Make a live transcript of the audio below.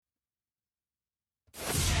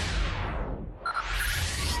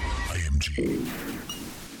IMG.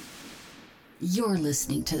 You're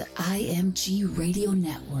listening to the IMG Radio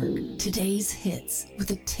Network. Today's hits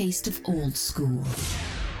with a taste of old school.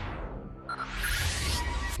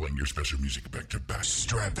 Playing your special music back to back.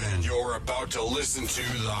 Strap in. You're about to listen to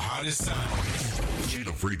the hottest sound. Ain't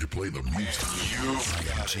afraid to play the music. You've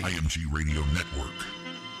got it. IMG Radio Network.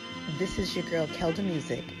 This is your girl Kelda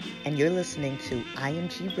Music, and you're listening to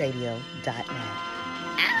imgradio.net.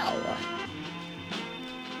 Ow!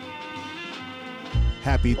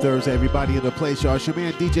 Happy Thursday, everybody in the place, y'all. It's your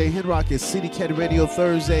man DJ Henrock. It's City Cat Radio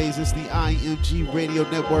Thursdays. It's the IMG Radio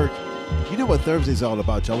Network. You know what Thursday's all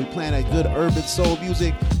about, y'all. We playing that good urban soul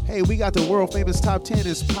music. Hey, we got the world famous Top 10.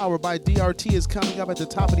 It's powered by DRT. Is coming up at the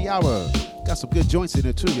top of the hour. Got some good joints in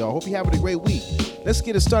there too, y'all. Hope you're having a great week. Let's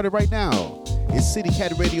get it started right now. It's City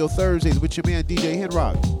Cat Radio Thursdays with your man DJ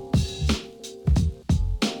Henrock.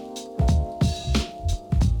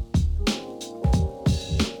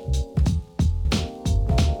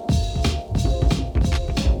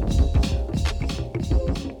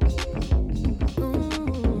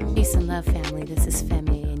 Family, this is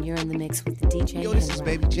Femi, and you're in the mix with the DJ. Yo, this is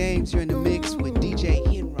Baby James. You're in the mix with DJ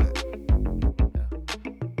Henrock.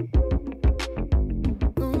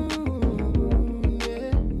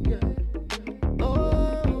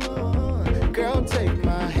 Girl, take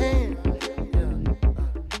my hand.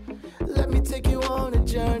 Let me take you on a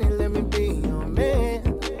journey. Let me be your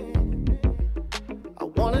man. I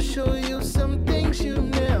wanna show you some things you've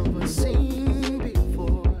never seen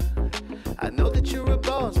before. I know that you're a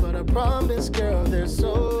boss, but I promise, girl, there's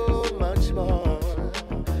so much more.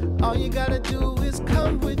 All you gotta do is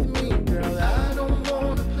come with me, girl. I don't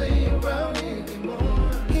wanna play around anymore.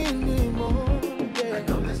 Yeah. I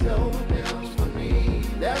know there's no one else for me,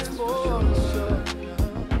 that's for sure.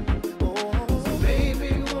 Oh, so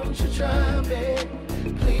baby, won't you try me?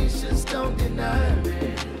 Please just don't deny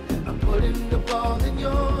me. I'm putting the ball in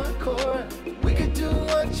your court. We could do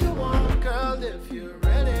what you want, girl, if you're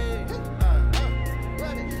ready.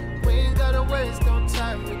 We ain't gotta waste no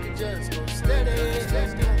time, we can just go steady.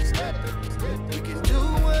 We can do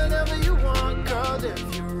whatever you want, girl,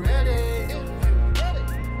 if you're ready.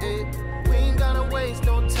 We ain't gotta waste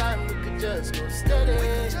no time, we can just go steady.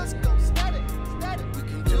 We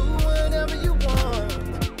can do whatever you want.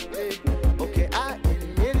 Okay, I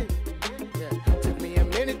admit it. Took me a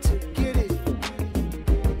minute to get it,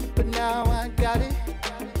 but now I got it,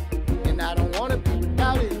 and I don't wanna be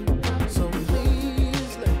without it. So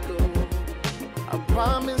please let go. I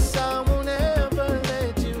promise I won't ever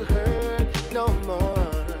let you hurt no more.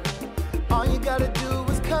 All you gotta do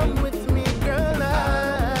is come with me, girl.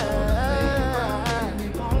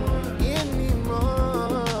 Anymore.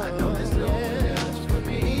 I know there's no one else for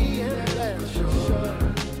me, and that's sure.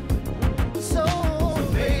 So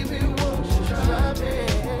baby, won't you try me?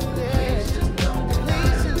 Please just don't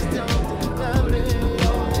deny me.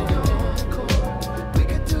 We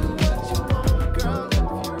can do what you want, girl, if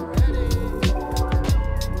you're ready.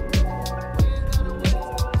 We ain't gotta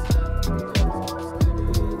waste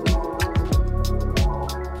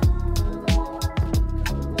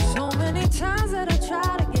So many times that I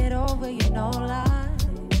try to get over you, no lie.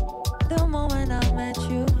 The moment I met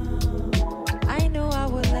you, I knew I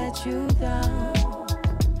would let you down.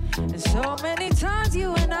 And so many times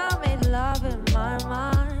you and I made love in my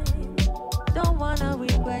mind. Don't wanna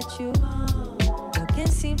regret you, but can't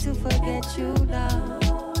seem to forget you now.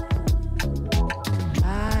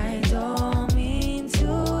 I don't mean to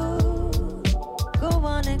go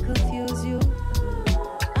on and confuse you.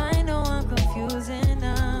 I know I'm confusing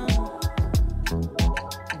now.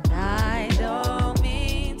 And I don't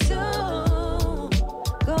mean to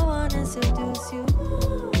go on and seduce you.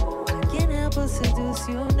 I can't help but seduce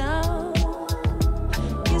you now.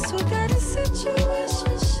 Guess we got a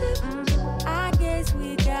situationship. I guess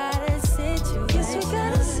we got a situation. Guess we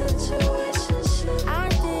got a situationship. I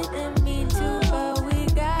didn't mean to, but we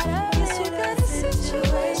got a. Guess we got a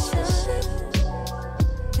situationship.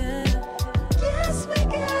 Yeah. Guess we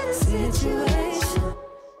got a situation.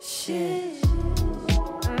 Shit.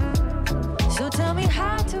 So tell me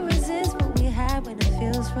how to resist what we have when it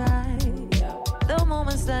feels right. The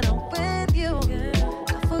moments that I'm with you,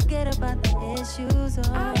 I forget about the issues.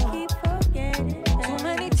 Oh. I keep forgetting. Too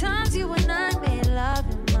many times you and I made love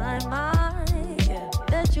in my mind.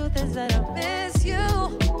 The truth is that I miss you.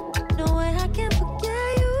 No way I can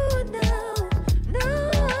forget you now.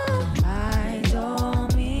 No, I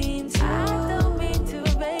don't mean to,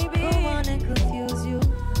 baby. Go on and confuse you.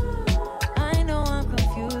 I know I'm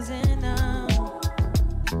confusing now.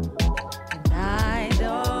 And I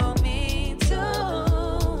don't mean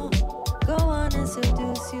to go on and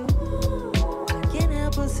seduce you. I can't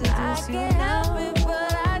help but seduce you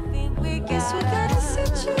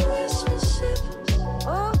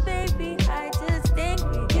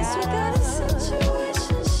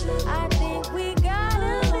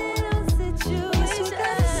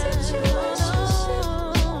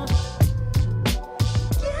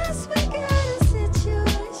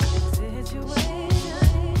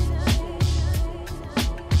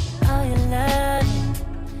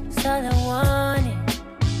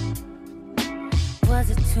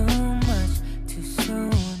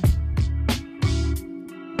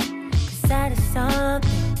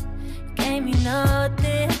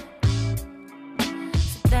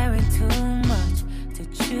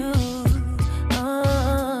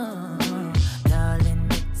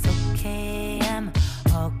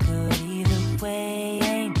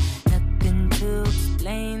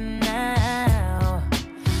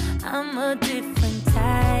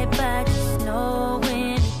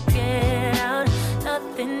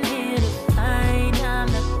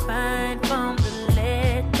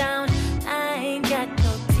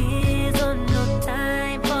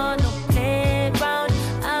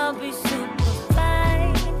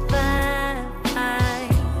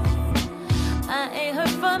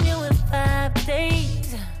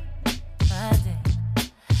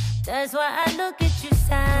That's why I look at you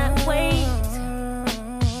sideways.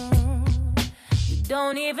 You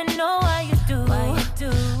don't even know why you do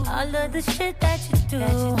all of the shit that you do.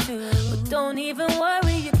 But don't even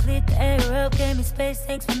worry, you cleared the air up, gave me space,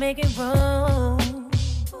 thanks for making room.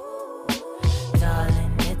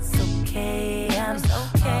 Darling, it's okay, I'm okay.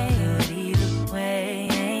 All good either way,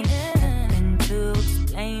 ain't nothing to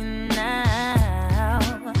explain now.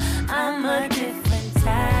 I'm a different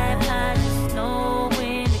type, I just know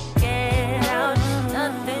when to get out.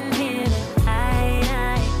 Nothing here to hide,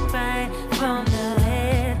 I ain't crying from the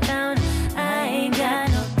head down. I ain't got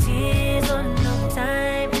no tears or no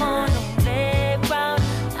time on no playground.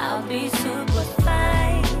 I'll be super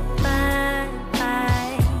fine, fine,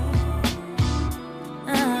 fine.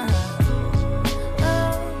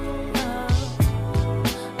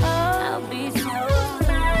 I'll be super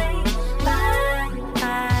fine, fine,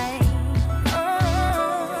 fine.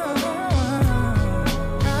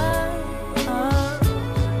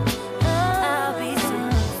 I'll be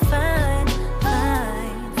super fine,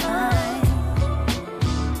 fine, fine.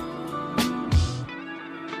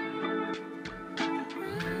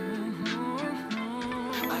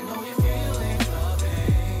 I know you're feeling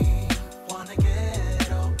loving, wanna get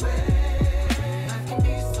away. Life can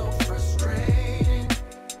be so frustrating,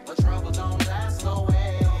 but trouble don't last always.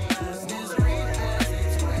 Misery has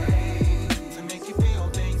its way to make you feel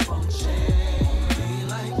things won't change. Be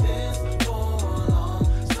like this for long,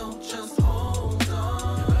 so just hold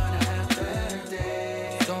on. You're gonna have better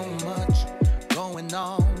days. So much going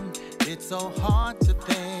on, it's so hard to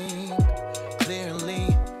think clearly.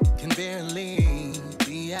 Can barely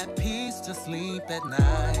be at peace to sleep at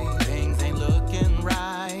night. Things ain't looking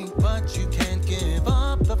right, but you can't give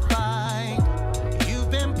up the fight.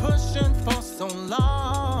 You've been pushing for so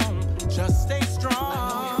long, just stay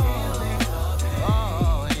strong.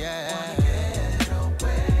 Oh yeah,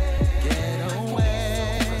 get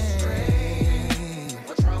away.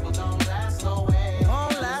 But trouble don't last always.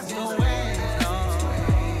 Won't last always. No.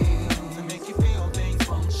 To make you feel things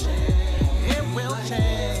won't change. It will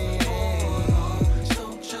change. So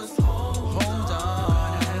just hold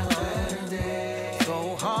on. So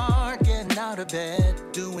hard getting out of bed,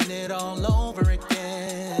 doing it all over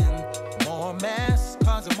again. More mess,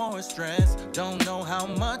 causing more stress. Don't know how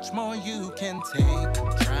much more you can take.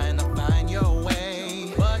 Trying to find your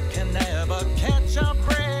way, but can never catch a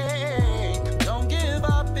break. Don't give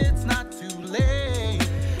up, it's not too late.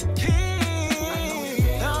 Keep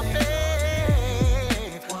the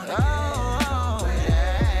faith. Oh,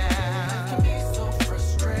 yeah. Can be so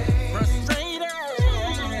frustrating.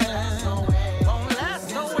 Won't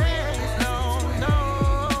last always. No, no.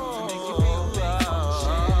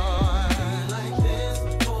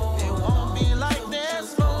 It won't be like this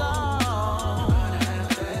for long.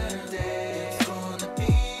 It's gonna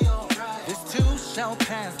be alright. This too shall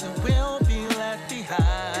pass and will be left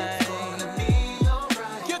behind.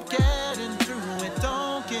 You're getting through it,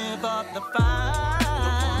 don't give up the fight.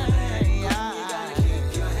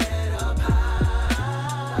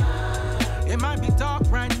 It might be dark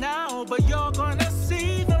right now, but you're gonna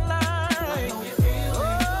see the light.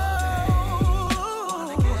 Oh,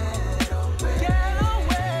 get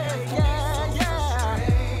away, yeah,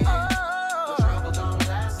 yeah. Oh, trouble don't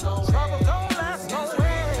last always.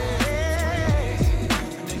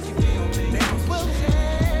 Things will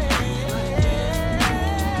change.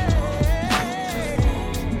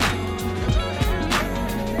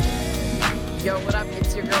 Yo, what up?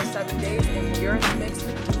 It's your girl 7 Days, and you're in the mix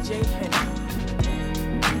with DJ Jhene.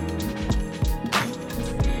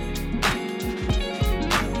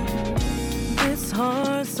 It's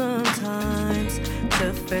hard sometimes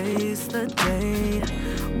to face the day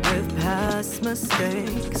with past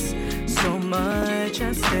mistakes. So much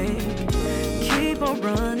at stake. Keep on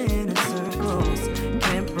running in circles.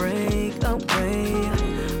 Can't break away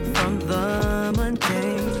from the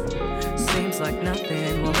mundane. Seems like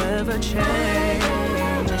nothing will ever change.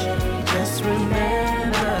 Just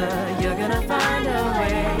remember, you're gonna find a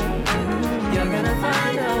way. You're gonna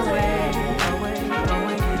find a way.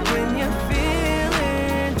 When you're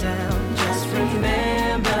feeling down, just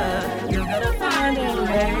remember, you're gonna find a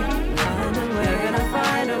way. You're gonna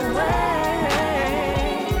find a way.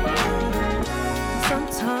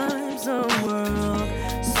 Sometimes the world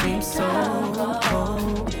seems so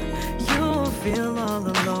cold. You'll feel all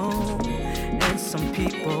alone, and some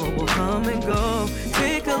people will come and go.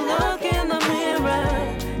 Take a look in the mirror,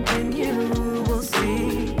 and you will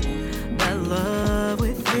see that love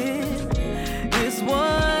within is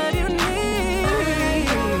what you need.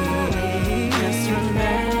 Just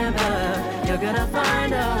remember, you're gonna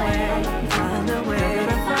find a way. Find a way. You're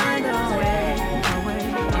gonna find a way.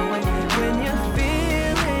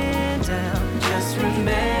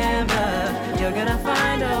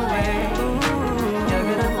 find a way. You're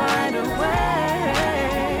gonna find a way.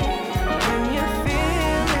 When you're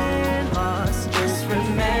feeling lost, just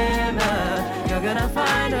remember, you're gonna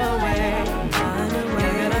find a way.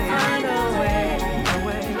 You're gonna find a way, a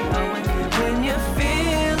way, a way. When you're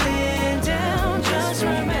feeling down, just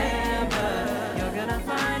remember, you're gonna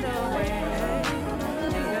find a way.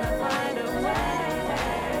 You're gonna find a way.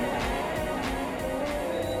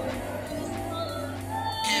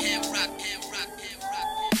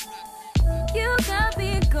 You got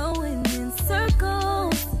me going in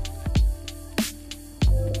circles.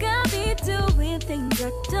 Got me doing things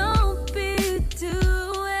I don't be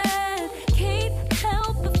doing. Can't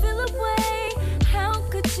help but feel away. How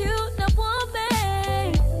could you not want me?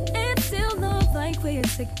 It's still love like we're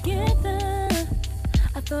together.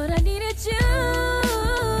 I thought I needed you,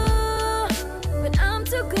 but I'm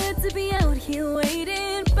too good to be out here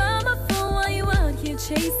waiting by my phone while you out here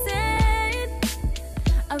chasing.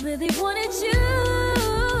 I really wanted you,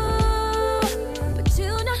 but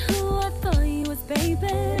you're not who I thought you was,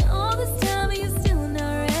 baby. All this time you still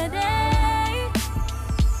not ready.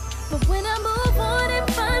 But when I move on and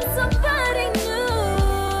find somebody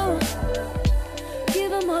new,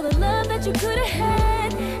 give them all the love that you could have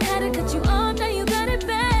had. Had to cut you off, now you got it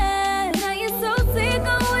bad. Now you're so sick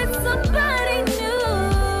of with somebody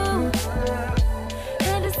new.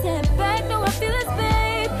 Had to step back, no, I feel it's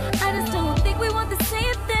babe. I just don't think we want the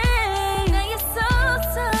same thing. Now you're so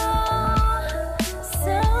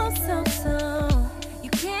you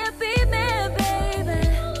can't be mad, baby.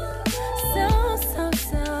 So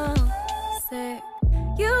sick.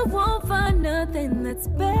 You won't find nothing that's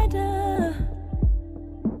better.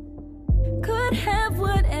 Could have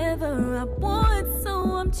whatever I want, so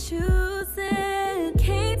I'm choosing.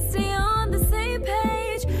 Can't stay on the same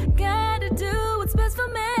page. Gotta do what's best for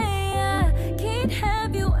me. I can't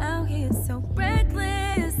have you out here so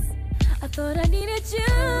reckless. I thought I needed you,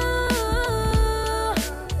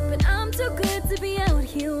 but I'm too good to be out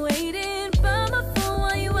here waiting by my phone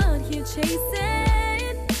while you out here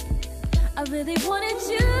chasing. I really wanted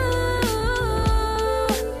you,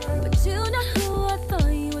 but you're not who I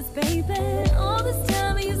thought you was, baby. All this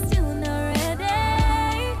time you still not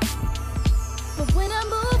ready. But when I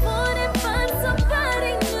move on and find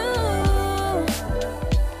somebody new,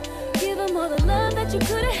 give them all the love that you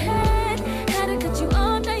could have had. Had to cut you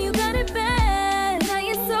off, now you got it bad. Now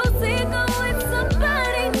you're so sick of with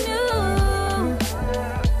somebody new.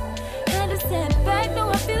 Had to step back, no,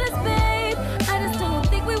 I feel it's babe. I just don't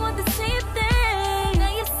think we want the same thing.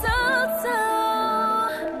 Now you're so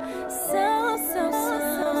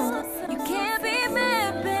you can't be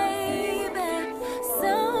mad, baby.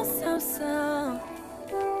 So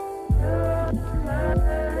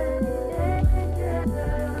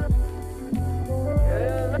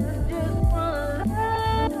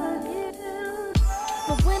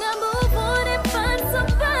but when I move on and find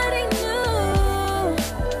somebody new,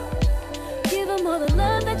 give them all the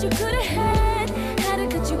love that you could have had. Had to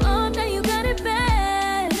cut you off, now you got it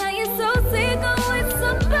bad. Now you're so sick of with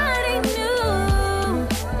somebody new.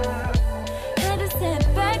 Had to step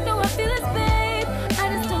back, no, I feel it's babe. I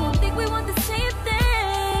just don't think we want the same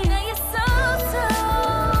thing. Now you're so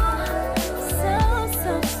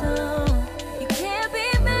you can't be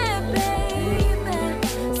mad, baby.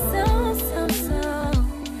 So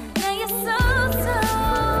now you're so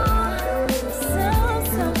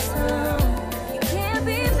you can't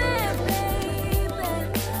be mad, baby.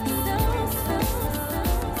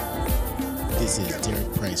 This is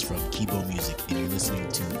Derek Price from Kibo Music, and you're listening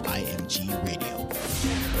to IMG Radio.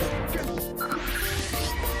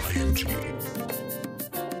 IMG.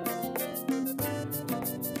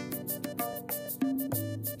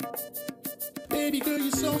 Baby girl,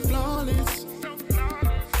 you're so flawless.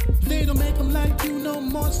 They don't make them like you no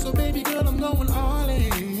more, so baby girl, I'm going all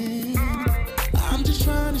in. I'm just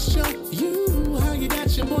trying to show you how you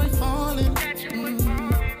got your boy falling.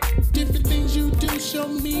 Different things you do, show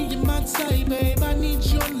me you're my type, babe. I need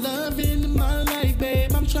your love in my life,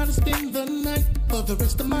 babe. I'm trying to spend the night for the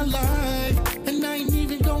rest of my life, and I ain't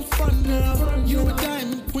even gon' front, girl. You're a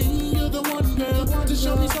diamond queen, you're the one, girl. To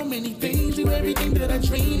show me so many things, you everything that I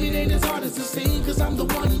dream. It ain't as hard as it seems, cause I'm the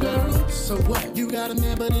one, girl. So what? You got a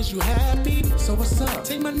man, but is you happy? So what's up?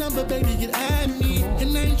 Take my number, baby, get at me.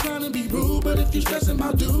 And I ain't trying to be rude, but if you stressing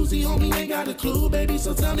about doozy, homie ain't got a clue, baby.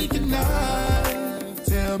 So tell me goodnight.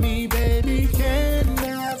 Tell me, baby, can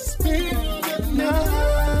I spend the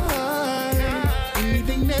night?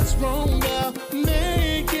 Anything that's wrong, girl,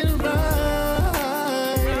 make it right.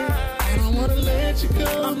 I don't wanna let you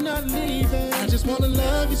go, I'm not leaving. I just wanna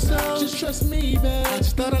love you so, just trust me, babe. I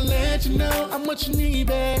just thought I'd let you know I'm what you need,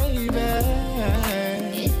 baby.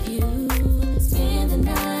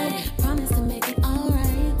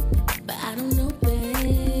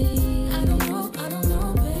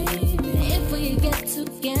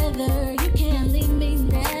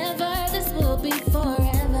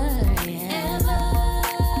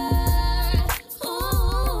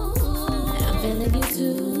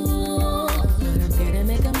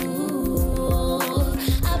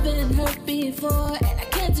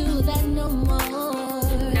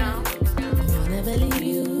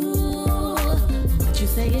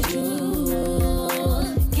 say it's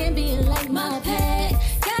true. Can't be like my past.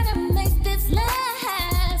 Gotta make this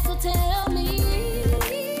last. So tell me,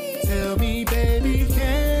 baby,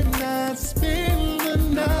 can I spend the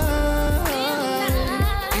night?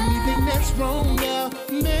 Anything that's wrong now,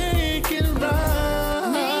 make it right.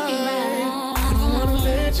 I don't wanna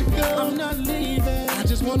let you go, I'm not leaving. I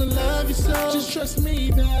just wanna love you so, just trust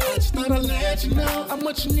me, babe. I just thought I'd let you know how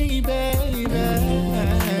much you need, baby.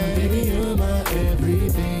 Baby, you're my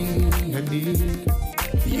everything I need.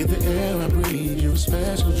 You're the air I breathe, you're a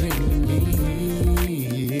special dream to me.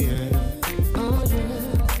 Oh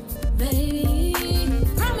yeah. baby,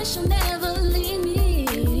 promise you'll never leave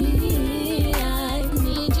me. I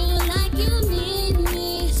need you like you need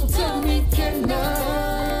me. So tell me, can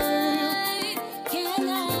I?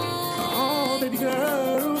 Oh, baby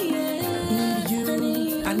girl. Yeah,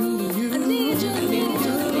 I need you. I need you. I need you. I need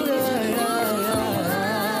you.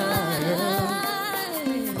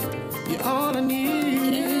 You're all I need.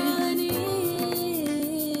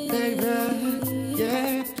 Baby,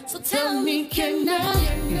 yeah. So tell me, can I?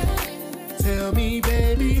 Tell me,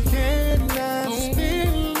 baby, can I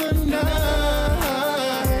spend the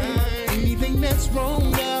night? Anything that's wrong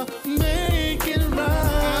now, make it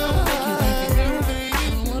right. I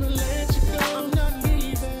don't wanna let you go, I'm not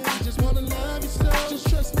leaving. I just wanna love you so, just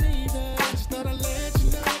trust me, babe. I just thought I'd let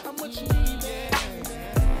you know how much you need, babe.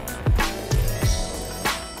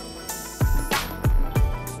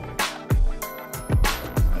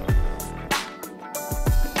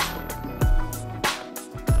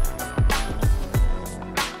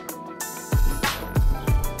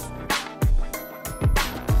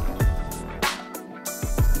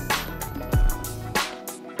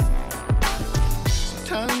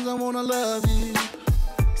 Sometimes I wanna love you.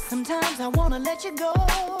 Sometimes I wanna let you go.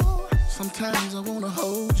 Sometimes I wanna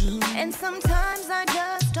hold you. And sometimes I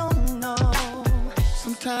just don't know.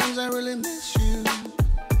 Sometimes I really miss you.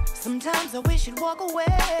 Sometimes I wish you'd walk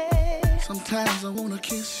away. Sometimes I wanna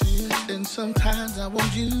kiss you. And sometimes I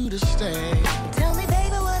want you to stay. Tell me,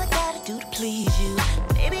 baby, what I gotta do to please you.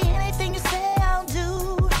 Baby, anything you say, I'll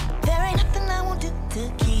do. There ain't nothing I won't do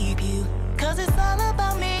to keep you. 'Cause it's all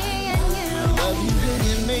about me and you. Love you when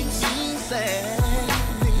you make me sad.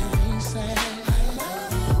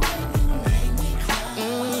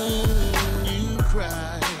 You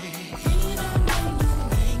cry.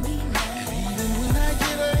 Even when I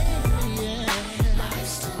get angry, yeah.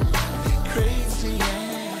 Crazy,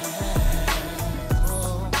 yeah.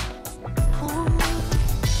 Oh. Ooh.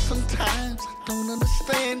 Sometimes I don't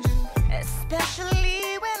understand you. Especially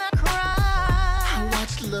when I cry. I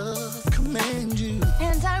watch love command you.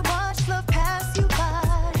 And I watch love pass you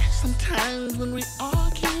by. Sometimes when we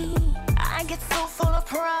argue, I get so full of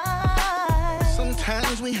pride.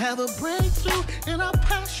 sometimes we have a breakthrough, and our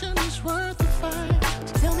passion is worth the fight.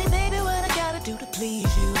 Tell me, baby, what I gotta do to please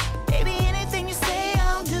you. Baby, anything you say,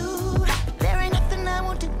 I'll do. There ain't nothing I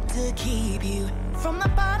won't do to keep you. From the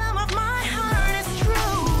bottom of my heart, it's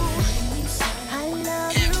true. I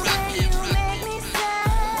love you when you make me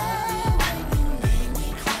sad.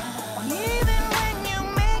 Even when you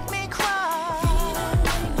make me cry.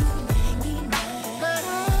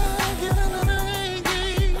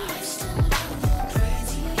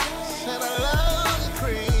 Said I love you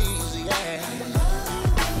crazy, yeah.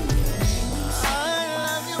 I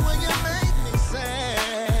love you when you make me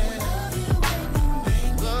sad.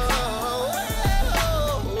 Oh,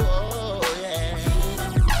 yeah.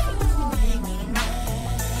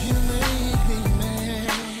 You make me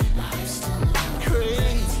mad,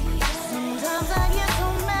 crazy. Sometimes I get so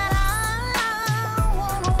mad, I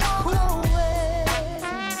wanna walk away.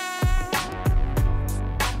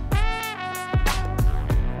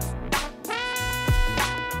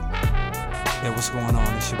 Yeah, what's going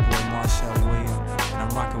on? It's your boy Marshall Williams, and I'm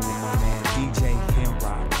rocking with my man DJ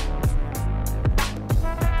Henrock.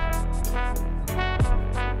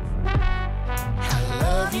 I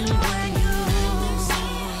love you when you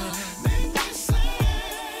make me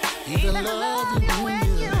sad. Even love you when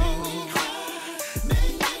you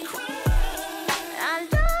make me cry. I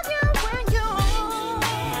love you when you're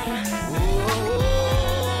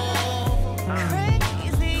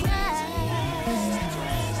crazy.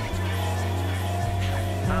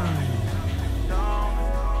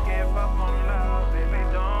 Don't give up on love, baby.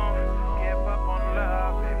 Don't give up on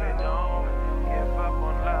love, baby. Don't give up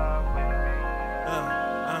on love, baby.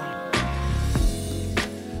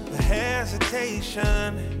 The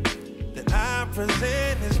hesitation that I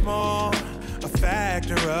present is more a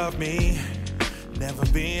factor of me never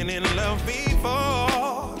being in love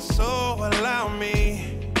before. So allow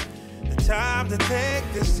me the time to take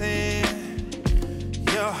this in.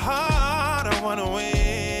 Your heart, I wanna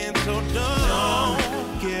win.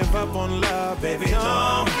 up on love, baby,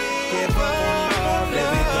 don't give up on love,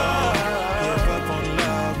 baby, don't give up on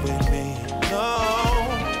love with me. No,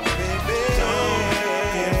 baby, don't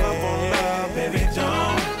give up on love, baby,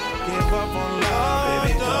 don't give up on love,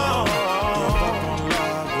 baby, don't give up on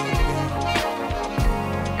love with me.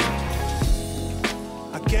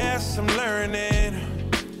 I guess I'm learning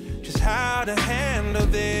just how to handle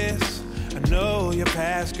this. I know your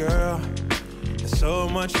past, girl. There's so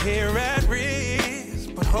much here at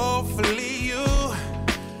risk, but hopefully you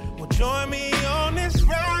will join me on this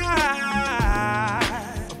ride,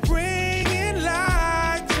 bringing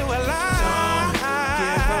light to a life. Don't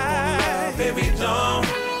give up on love, baby, don't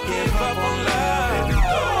give up on love, baby,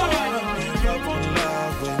 don't give up on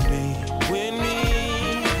love with me, with me.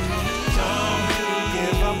 Don't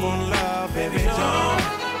give up on love, baby, don't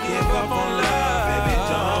give up on love, baby,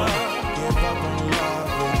 don't give up on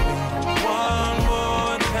love with me. One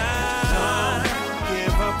more time. Don't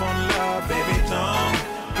give up on love, baby, don't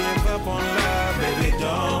give up on love, baby,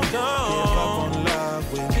 don't give up on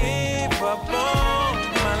love with me. Give up on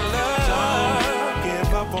my love. Don't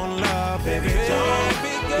give up on love, baby, don't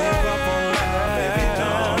give up on love, baby,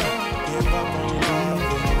 don't give up on love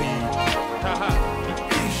with me.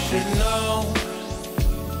 You should know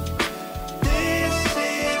this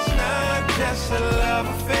is not just a love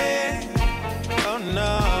affair. Oh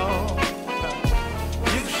no.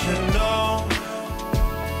 You should know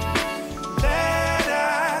that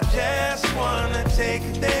I just wanna take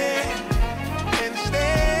it there and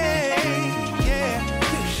stay. Yeah,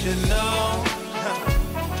 you should know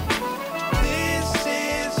this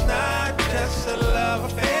is not just a love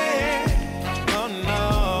affair. Oh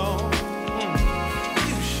no.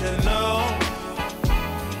 You should know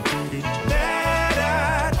that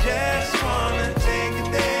I just wanna take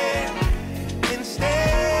it there and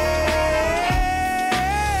stay.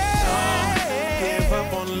 Don't give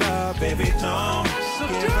up on love, baby, don't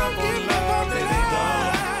give up on love, baby,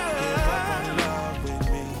 don't give up on love with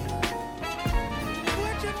me.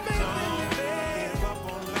 Don't give up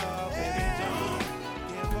on love, baby, don't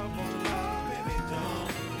give up on love, baby, don't.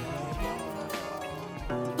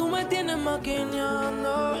 Tú me tienes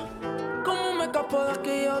maquineando. ¿Cómo me escapo de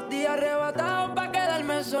aquellos días arrebatados pa'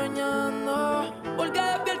 quedarme soñando? Porque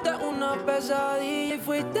despierta una pesadilla y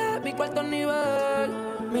fuiste mi cuarto nivel.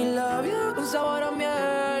 Mis labios con sabor a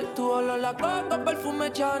miel, tu olor a coco,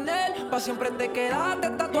 perfume Chanel. Pa' siempre te quedaste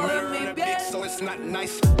tatuado en mi piel. So it's not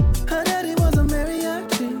nice. Her daddy was a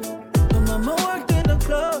mariachi. My mama worked in the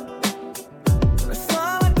club. I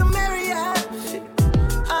saw her at the mariachi.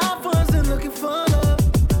 I wasn't looking for love.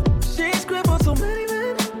 She scribbled so many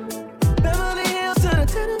men. Beverly Hills to the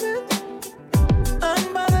tenement.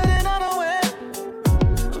 Unbothered and unaware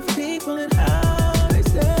of people and how they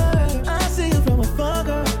stare. I see you from afar,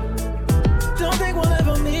 girl. Don't think we'll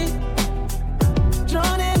ever meet.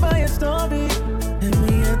 Drawn in by your story, and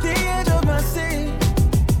me at the edge of my seat.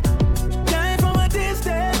 Came from a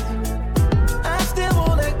distance, I still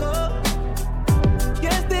won't let go.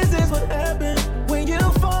 Guess this is what happens when you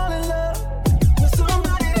fall in love with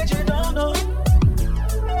somebody that you don't know.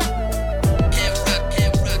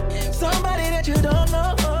 Somebody that you don't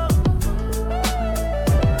know.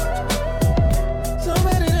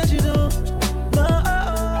 Somebody that you don't know.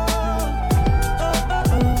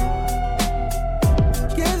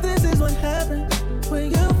 Guess this is what happens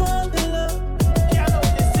when you fall in love. Y'all know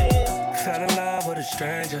what this is. Fell in love with a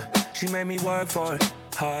stranger. She made me work for it.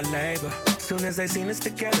 Hard labor. Soon as they seen us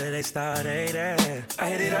together, they started hating. I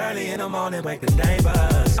hit it early in the morning, wake the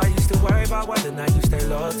neighbors. I used to worry about whether or not you stay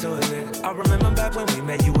loyal to a nigga. I remember back when we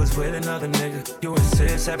met, you was with another nigga. You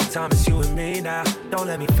insist every time it's you and me now. Don't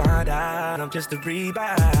let me find out, I'm just a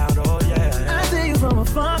rebound, oh yeah. I see you from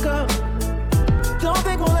afar, girl. Don't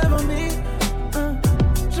think we'll ever meet.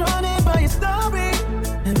 Drawn in by your story,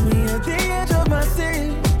 and me at the edge of my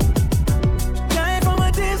seat. Came from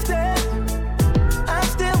a distance, I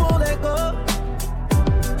still won't let go.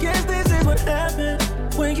 Guess this is what happens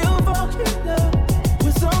when you fall in love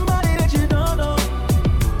with somebody that you don't know.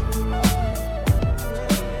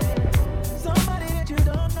 Somebody that you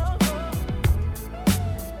don't know.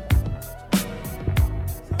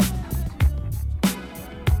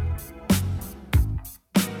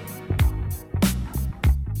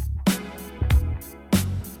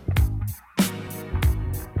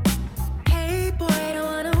 Hey boy, don't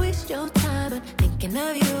wanna waste your time, but thinking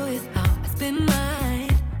of you is how I spend mine.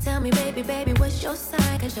 Tell me, baby, what's your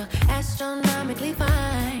sign? 'Cause you're astronomically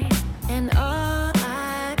fine. And all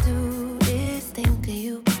I do is think of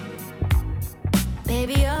you.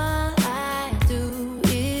 Baby, all I do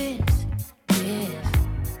is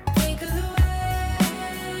think of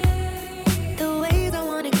the ways I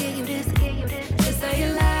wanna give you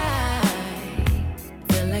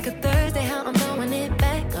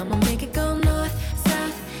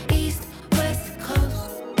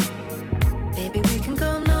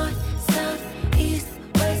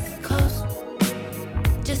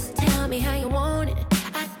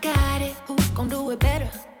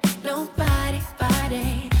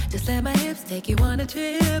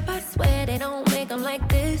trip. I swear they don't make them like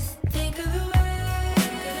this. Think of the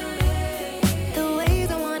ways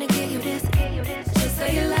I wanna get you this. Just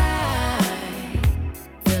say you lie.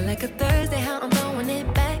 Feel like a Thursday, how I'm throwing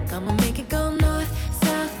it back. I'ma make it go north,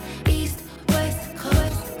 south, east, west,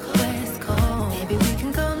 coast, west coast. Maybe we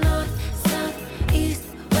can go north, south, east,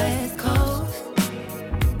 west coast.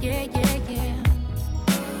 Yeah, yeah, yeah.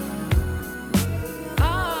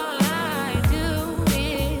 All I do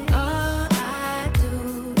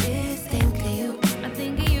is think of you. I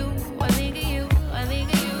think of you, I think of you, I think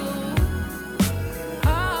of you.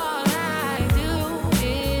 All I do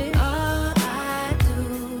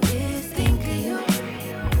is think of you.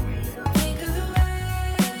 Think of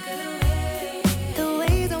the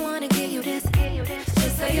ways I wanna get you this.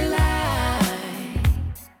 Just say you lie.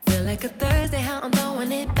 Feel like a Thursday, how I'm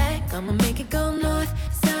throwing it back. I'ma make it go north,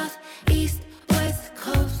 south, east, west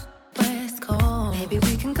coast, west coast. Maybe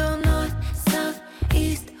we can go north, south,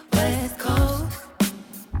 east, west coast.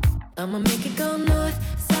 I'ma make it go north,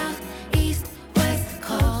 south, east, west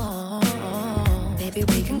coast. Maybe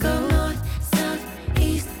we can go north, south,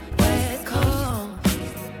 east, west coast.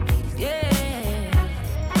 Yeah.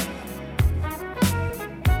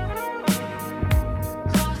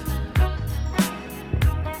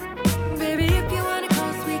 Baby, if you wanna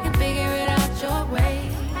coast, we can figure it out your way.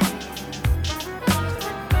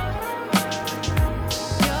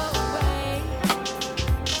 Your way.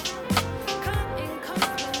 Come and coast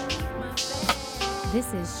with me, my babe. This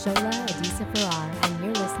is Shola Adisa Farrar, and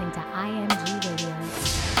you're listening to IMG Radio.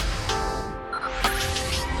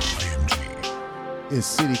 It's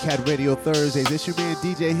City Cat Radio Thursdays. It's your man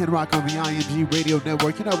DJ Henrock on the IMG Radio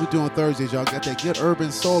Network. You know what we're doing Thursdays, y'all. Got that good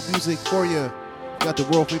urban soul music for you. Got the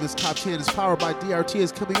world famous Top 10 is powered by DRT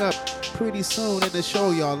is coming up pretty soon in the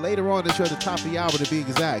show, y'all. Later on the show at the top of the hour to be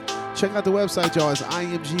exact. Check out the website, y'all. It's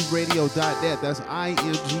imgradio.net. That's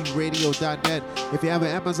imgradio.net. If you have an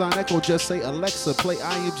Amazon Echo, just say, Alexa, play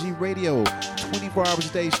IMG Radio. 24 hours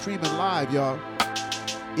a day streaming live, y'all.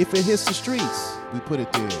 If it hits the streets, we put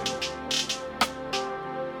it there.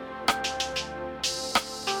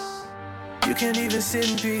 You can't even sit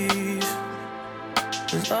in peace.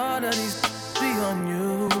 Cause all of these be on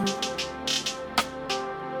you.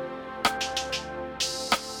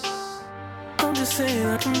 I'm just saying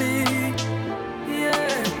I can be,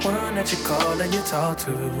 yeah, the one that you call and you talk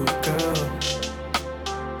to, girl.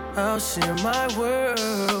 I'll share my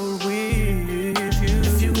world with you.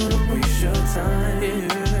 If you're gonna waste your time, yeah,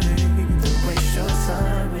 then waste your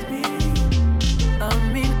time with me. I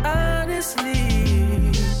mean, honestly,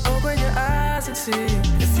 open your eyes and see.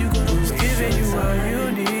 If you're gonna waste giving you all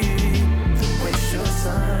you need, then waste your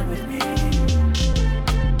time with me.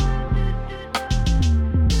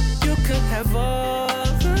 You could have all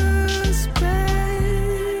the space,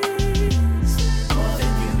 more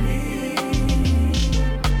than you need.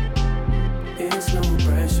 It's no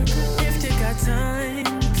pressure, girl. If you got time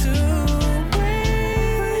to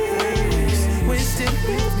waste it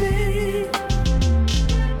with me.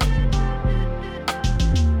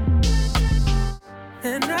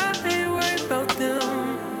 And I ain't worried about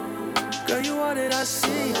them. Girl, you all that I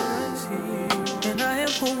see. And I am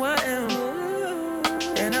who I am.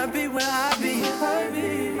 And I be where I be.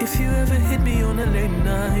 If you ever hit me on a late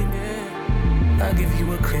night, I'll give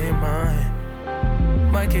you a clear mind.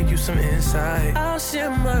 Might give you some insight. I'll share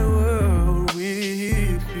my world with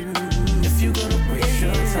you. If you're gonna waste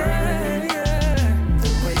your time,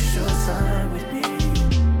 then waste your time with me.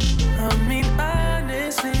 I mean,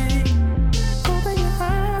 honestly, open your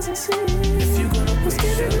eyes and see. If you're gonna waste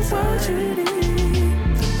your time,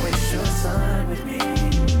 then waste your time with me.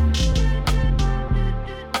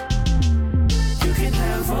 You can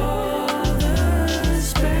have all the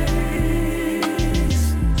space,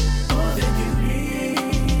 more than you need.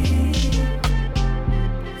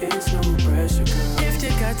 It's no pressure, girl. If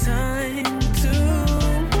you got time to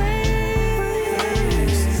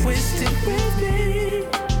waste it with me.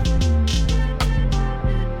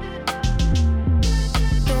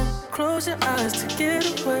 Don't close your eyes to get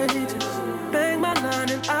away. Just bang my line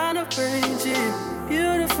and I'll arrange it.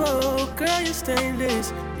 Beautiful, girl, you're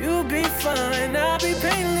stainless. You'll be fine, I'll be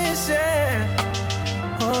painless, yeah.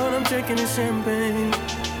 All I'm drinking is champagne.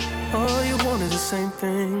 All you want is the same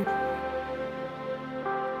thing.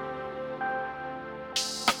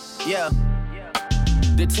 Yeah.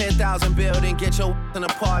 The 10,000 building, get your an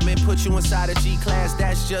apartment, put you inside a G-class,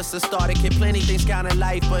 that's just a starter kit. Plenty things count in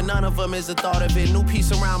life, but none of them is the thought of it. New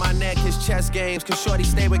piece around my neck is chess games, cause shorty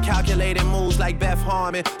stay with calculated moves like Beth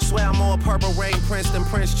Harmon. Swear I'm more Purple Rain Prince than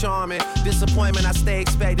Prince Charming. Disappointment, I stay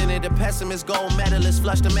expecting it. The pessimist, gold medalist,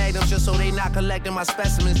 flush the magnums just so they not collecting my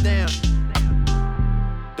specimens, damn.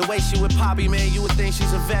 The way she with Poppy, man, you would think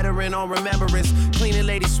she's a veteran on remembrance. Cleaning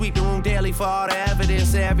lady, sweep the room daily for all the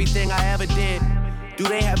evidence of everything I ever did. Do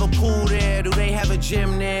they have a pool there? Do they have a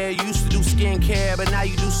gym there? You used to do skincare, but now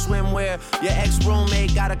you do swimwear. Your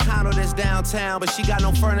ex-roommate got a condo that's downtown, but she got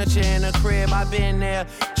no furniture in her crib. I've been there.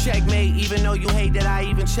 Checkmate, even though you hate that I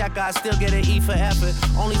even check, I still get an E for effort.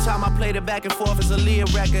 Only time I played it back and forth is a Leah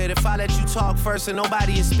record. If I let you talk first and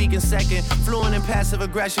nobody is speaking second. Fluent in passive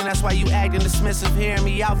aggression, that's why you acting dismissive. Hearing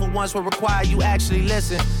me out for once will require you actually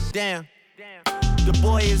listen. Damn. The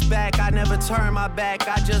boy is back, I never turn my back.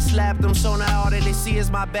 I just slapped him, so now all that they see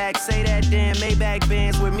is my back. Say that damn Maybach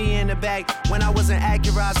Benz with me in the back. When I wasn't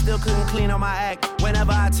accurate, I still couldn't clean on my act.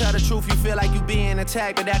 Whenever I tell the truth, you feel like you being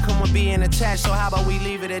attacked, but that come with being attached, so how about we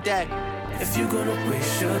leave it at that? If you're gonna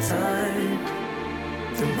waste your time,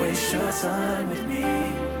 then waste your time with me.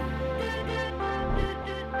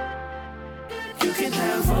 You can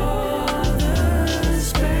have all the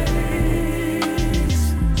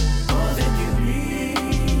space, more than you need.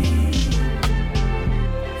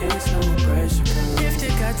 It's no pressure. If you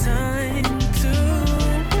got time to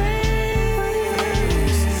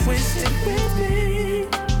waste it with me.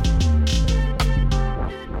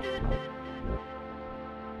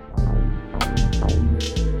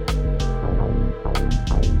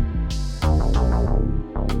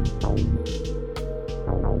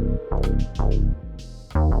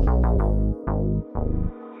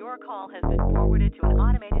 Your call has been forwarded to an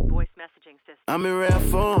automated voice messaging system. I'm in rare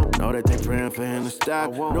form, know that they praying for him to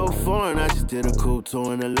stop. No foreign, I just did a cool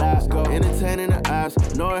tour in Alaska. Entertaining the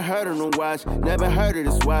ops, know it hurt on the watch. Never heard of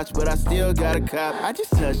this watch, but I still got a cop. I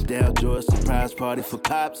just touched down, George, surprise party for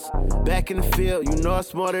cops. Back in the field, you know I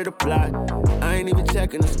smarted the plot. I ain't even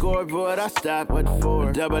checking the scoreboard, I stopped. What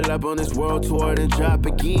for? Double up on this world tour, then drop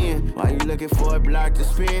again. Why you looking for a block to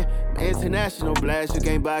spin? International blast, you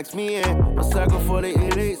can't box me in. A sucker for the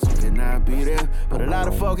elites, you cannot be there. But a lot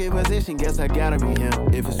of folk in position, guess I gotta be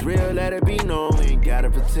him. If it's real, let it be known, we ain't gotta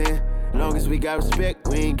pretend. Long as we got respect,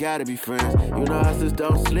 we ain't gotta be friends. You know hustlers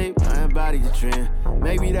don't sleep, I embody the trend.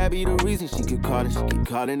 Maybe that be the reason she keep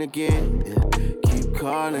calling again. Yeah. Keep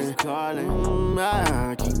calling.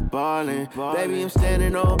 I keep balling. Baby, I'm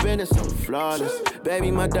standing on business, I'm flawless. Baby,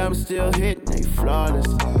 my diamonds still hitting, they flawless.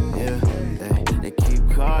 Yeah, they keep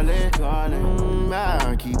calling.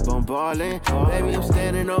 I keep on balling. Baby, I'm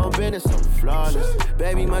standing on business, I'm flawless.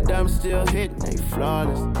 Baby, my diamonds still hitting, they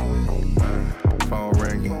flawless. Phone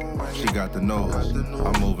ringing, she got the nose.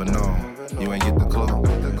 I'm moving on. You ain't get the clue.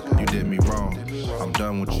 You did me wrong. I'm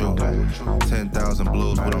done with you. 10,000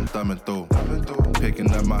 blues, what I'm thumbing through.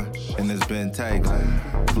 Picking up my, and it's been taken.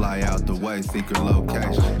 Fly out the way, secret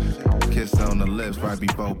location. Kiss on the lips right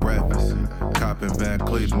before breakfast. Copping Van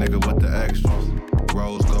Cleef, nigga with the extras.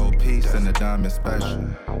 Rose gold piece and the diamond special.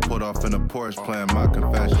 Put off in the Porsche playing my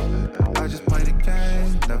confession. I just play the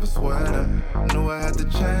game, never sweat up. Knew I had to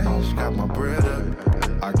change, got my bread up.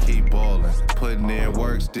 I keep ballin', putting in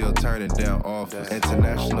work, still turning down offers.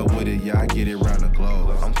 International with it, yeah, I get it round the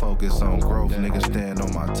globe. I'm focused on growth, niggas stand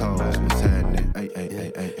on my toes. What's happening? Ay.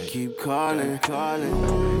 Keep calling.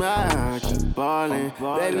 I keep ballin'.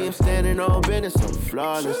 Baby, I'm standing on business, I'm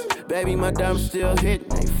flawless. Baby, my diamonds still hitting,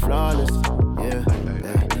 they flawless. Yeah,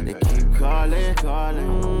 they keep calling.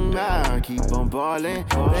 I keep on ballin'.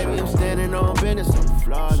 Baby, I'm standing on business, I'm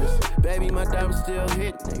flawless. Baby, my diamonds still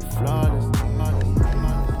hitting, they flawless.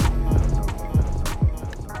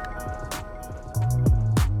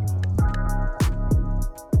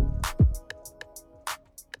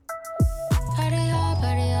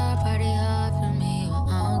 Party hard for me when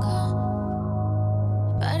I'm gone.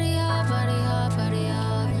 Party hard for me.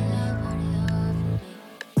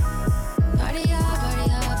 Party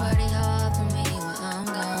hard for me when I'm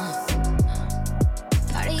gone.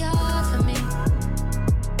 Party hard for me.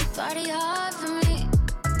 Party hard for me.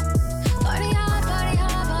 Party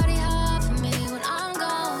hard for me when I'm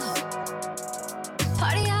gone.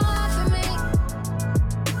 Party hard for me.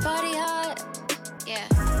 Party hard, yeah.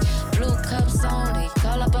 Blue cups only,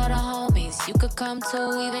 call up all the homies. You could come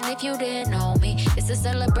too even if you didn't know me. It's a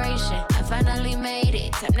celebration, I finally made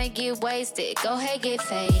it. Time to get wasted, go ahead get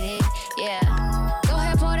faded, yeah. Go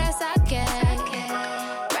ahead pour that sake,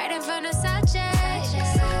 right in front of Sanchez.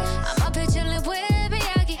 I'm up here chillin' with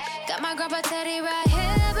Miyagi. Got my grandpa Teddy right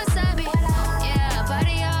here beside me. Yeah,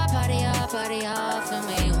 party hard for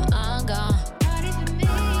me when I'm gone. Party for me.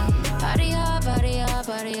 Party hard for me. Yeah,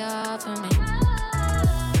 party hard for me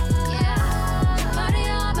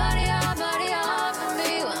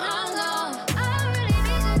when I'm gone. I really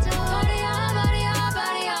need you to party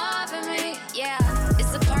hard for me. Yeah,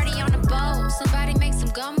 it's a party on the boat. Somebody make some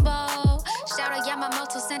gumbo. Shout out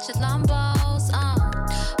Yamamoto sent your lumbos.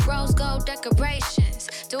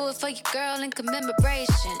 Do it for your girl in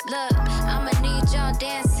commemoration. Look, I'ma need y'all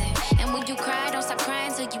dancing. And when you cry, don't stop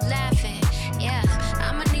crying till you laughing. Yeah,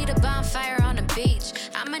 I'ma need a bonfire on the beach.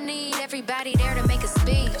 I'ma need everybody there to make a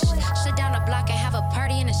speech. Shut down the block and have a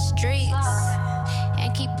party in the streets.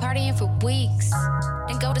 And keep partying for weeks.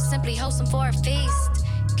 Then go to Simply Wholesome for a feast.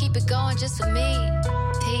 Keep it going just for me.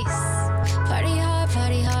 Peace. Party hard,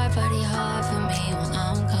 party hard, party hard for me when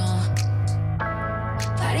I'm gone.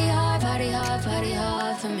 Party hard, party hard, party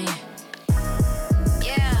hard for me.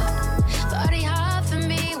 Yeah, party hard for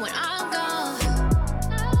me when I'm gone.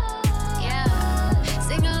 Yeah,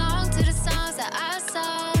 sing along to the songs that I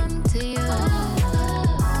sung to you.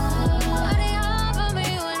 Party hard for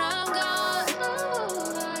me when I'm gone.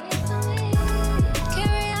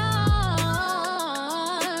 Carry on.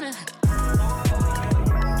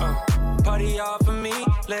 Party hard for me,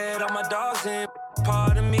 let all my dogs in.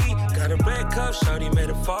 Pardon me, got a red cup, shawty made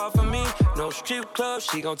it fall for me. No strip club,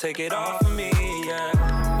 she gon' take it off of me, yeah.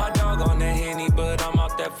 My dog on that Henny, but I'm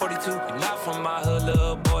off that 42. You're not from my hood,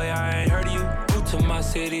 little boy, I ain't heard of you. Move to my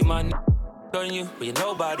city, my on you. But you're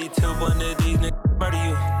nobody till one of these niggas murder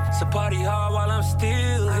you. So party hard while I'm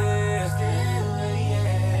still here.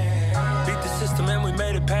 Beat the system and we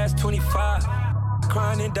made it past 25.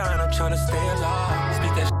 Crying and dying, I'm tryna stay alive.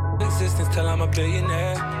 Speak that existence till I'm a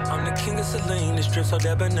billionaire. I'm the king of Celine, this drip so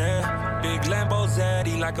debonair. Big Lambo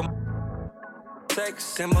zaddy like a sex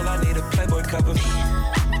symbol. I need a Playboy cover.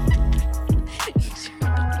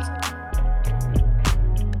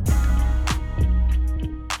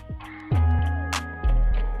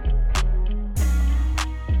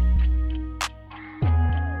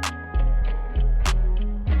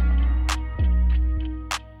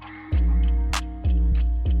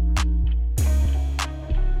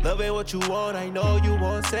 Love ain't what you want, I know you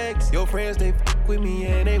want sex. Your friends, they fuck with me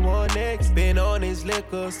and they want next. Been on his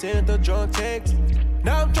liquor, sent a drunk text.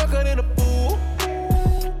 Now I'm drunker than a fool.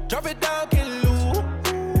 Drop it down, can lose.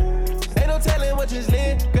 Ain't no telling what this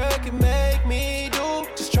lit girl can make me do.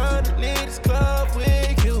 Just trying to leave this club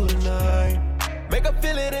with you tonight. Make her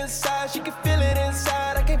feel it inside, she can feel it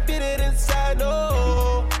inside. I can't feel it inside,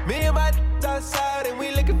 no. Me and my outside and we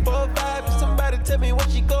looking for a vibe. Somebody tell me what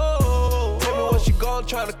she go. She gone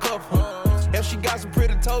tryna cuff her. If she got some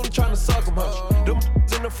pretty toes, tryna suck them, huh? Them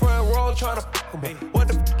in the front row tryna fuck them. What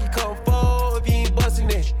the fuck you come for if you ain't busting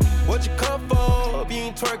it? What you come for if you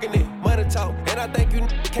ain't twerking it? Money talk, and I think you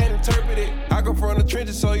can't interpret it. I come from the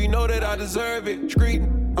trenches, so you know that I deserve it. Street,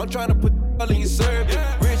 I'm tryna put all in your service.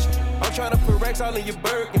 Rich, I'm tryna put racks all in your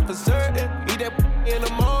Birkin for certain. Eat that in the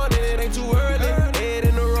morning, it ain't too early. Head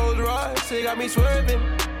in the Rolls Royce, it got me swerving.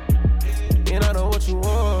 And I know what you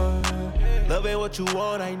want. Love ain't what you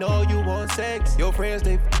want, I know you want sex. Your friends,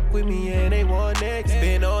 they fuck with me and they want next.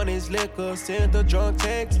 Been on his liquor, sent a drunk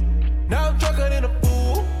text. Now I'm drunker than a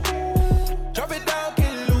fool. Drop it down,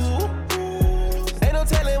 can lose. Ain't no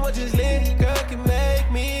telling what this lit girl can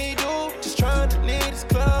make me do. Just trying to leave this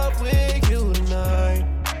club with you tonight.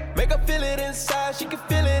 Make her feel it inside, she can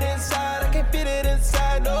feel it inside. I can't feel it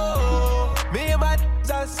inside, no. Me and my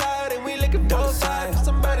outside and we looking for a vibe.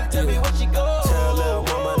 Somebody tell me what she go. Tell little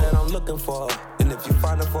mama that I'm looking for her. And if you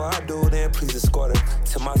find her before I do, then please escort her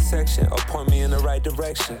to my section or point me in the right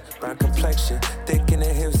direction. Brown complexion, thick in the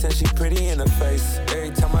hips and she pretty in the face. Every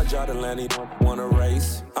time I drive the land, he don't wanna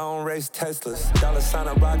race. I don't race Teslas. Dollar sign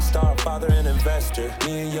a rock star, father and investor.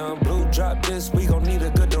 Me and young Bleu drop this, we gon' need a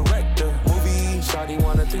good director. Movie, shawty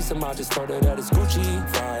want a threesome, I just told her that it's Gucci.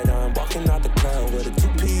 Right, I'm walking out the club with a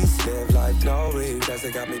two-piece. Live life, no regrets.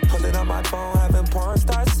 They got me pulling on my phone, having porn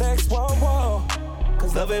star sex, whoa, whoa.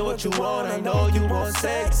 Cause love ain't what you want, I know you want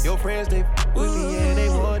sex. Your friends, they fuck with me and they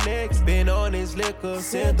want next. Been on his liquor,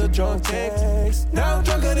 sent a drunk text. Now I'm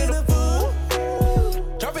drunker than a fool.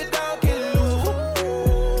 Drop it down, can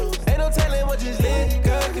lose. Ain't no telling what this lit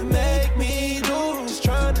girl can make me do. Just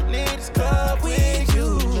trying to leave this club with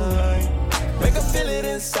you tonight. Make her feel it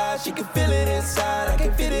inside, she can feel it inside. I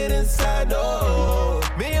can't feel it inside, no.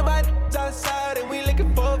 Me and my outside and we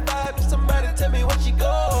looking for a vibe. Somebody tell me what she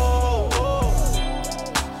go.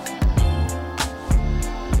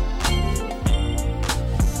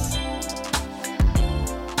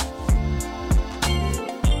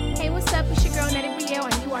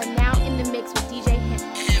 And you are now in the mix with DJ Jhene.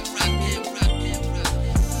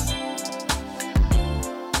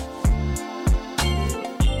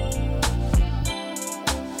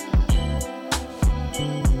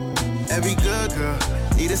 Every good girl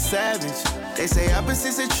need a savage. They say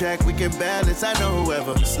opposites attract, we can balance. I know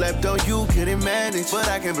whoever slept on you couldn't manage, but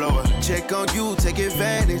I can blow her. Check on you, take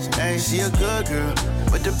advantage. Hey, she a good girl,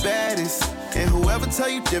 but the baddest. And whoever tell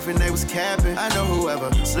you different, they was capping. I know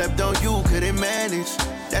whoever slept on you couldn't manage.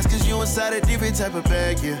 That's cause you inside a different type of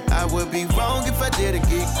bag, yeah. I would be wrong if I didn't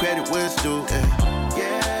get credit where it's due,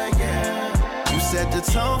 yeah, yeah. You set the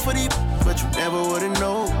tone for these, but you never would've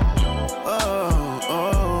known.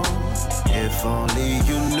 Oh, if only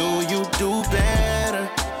you knew you'd do better.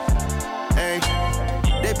 Hey,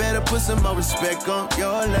 they better put some more respect on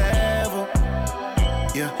your level.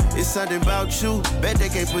 Yeah, it's something about you. Bet they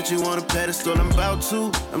can't put you on a pedestal. I'm about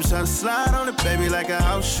to. I'm trying to slide on it, baby, like a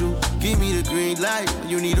house shoe. Give me the green light.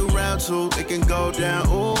 You need a round two. It can go down.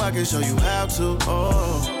 Oh, I can show you how to.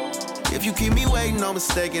 Oh, if you keep me waiting, no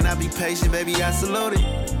mistaken. I'll be patient, baby. I salute it.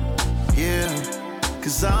 Yeah.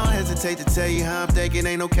 Cause I don't hesitate to tell you how I'm thinking,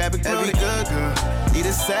 ain't no cap included. Every good girl need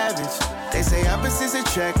a savage. They say opposites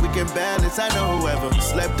attract, we can balance. I know whoever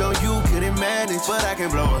slept on you couldn't manage, but I can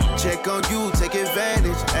blow her. Check on you, take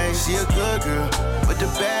advantage. Hey, she a good girl, but the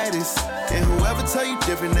baddest. And whoever tell you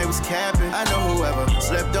different, they was capping. I know whoever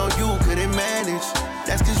slept on you couldn't manage.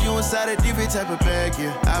 That's cause you inside a different type of bag,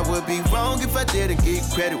 yeah. I would be wrong if I didn't get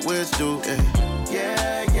credit where it's due,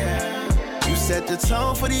 yeah, yeah. You set the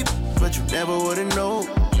tone for these, but you never would've known.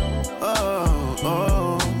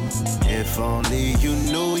 Oh, if only you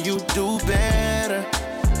knew you'd do better.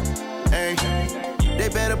 Hey, they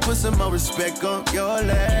better put some more respect on your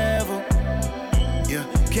level. Yeah,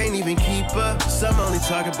 can't even keep up. Some only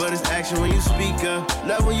talking, but it's action when you speak up.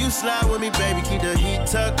 Love when you slide with me, baby, keep the heat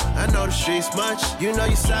tucked. I know the streets much, you know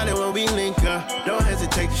you solid when we link up. Don't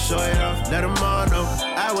hesitate to show it off, let them all know.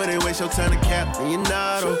 I wouldn't waste your time to cap, and you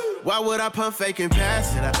know. Why would I pump fake and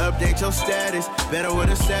pass it? I update your status, better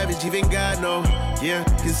with a savage, even God know. Yeah,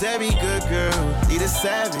 cause every good girl need a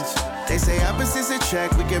savage. They say opposites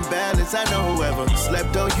attract, we can balance. I know whoever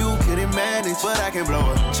slept on you couldn't manage, but I can blow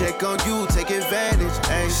her. Check on you, take advantage.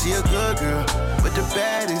 Hey, she a good girl, but the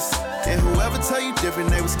baddest. And whoever tell you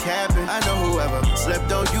different, they was capping. I know whoever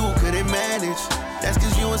slept on you couldn't manage. That's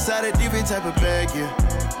cause you inside a different type of bag, yeah.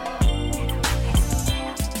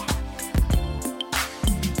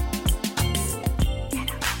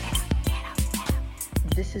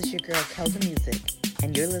 This is your girl, Kelda Music,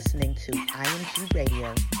 and you're listening to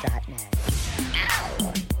imgradio.net.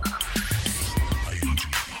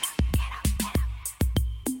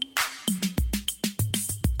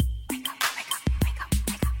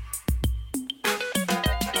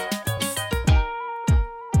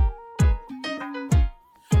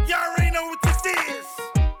 Y'all already know what this is.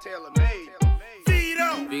 Taylor made.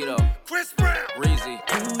 Vito. Chris Brown. Breezy.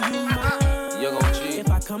 You're gon' cheat.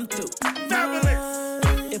 If I come through. Fabolous.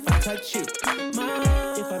 If I touch you,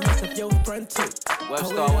 if I mess up your front tooth,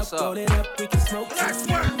 Webstar, what's up? Roll it up, we can smoke. That's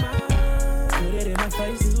work. Put it in my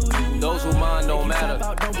face. Those who mind don't matter.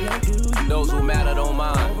 Those who matter don't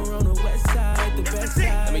mind. Over on the west side, the best side.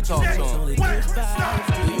 Let me talk to him.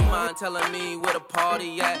 Do you mind telling me where the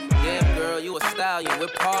party at? Damn girl, you a stallion, where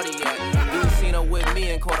party at? You seen her with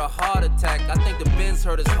me and caught a heart attack. I think the Benz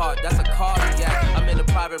hurt his heart, that's a cardiac. I'm in the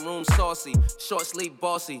private room saucy, short sleeve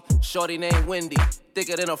bossy. Shorty named Wendy,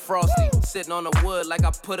 thicker than a frosty. Sitting on the wood like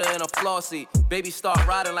I put her in a floor seat. Baby start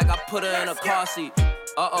riding like I put her in a car seat.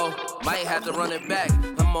 Might have to run it back.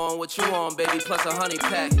 I'm on what you on, baby, plus a honey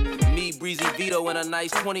pack. Me, Breezy, Vito, and a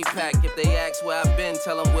nice 20 pack. If they ask where I've been,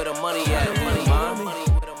 tell them where the money at. Money, mom.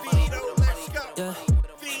 Yeah.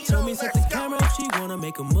 Told me set the camera up, she wanna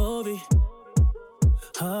make a movie.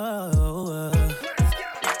 I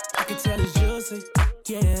can tell it's juicy,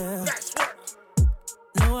 yeah.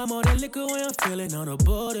 No, I'm on that liquor when I'm feeling on her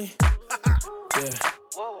booty. Yeah.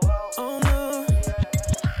 Oh no,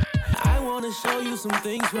 I wanna show you some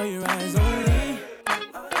things where your eyes only.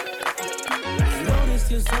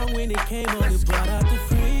 Noticed your song when it came on, it brought out the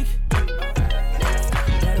freak.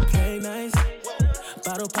 Gotta play nice,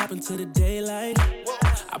 bottle popping to the daylight.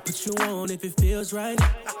 I put you on if it feels right.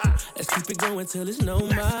 Let's keep it going till it's no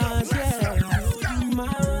minds, yeah. You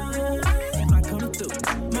mind if I come through?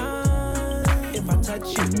 Mind if I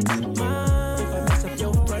touch you? Mind if I mess up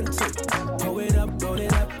your front tooth? Pull it up, roll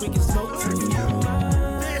it up, we can smoke too. You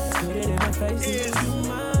mind? Put it in my face. You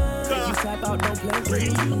mind? If you slap out, don't play.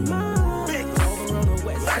 You mind? Over on the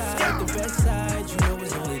west side, the best side. You know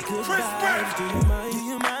it's only good vibes. Do you mind? Do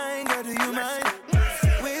you mind, girl? Do you mind?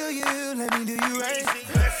 Will you let me do you right?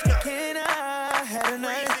 Can I have a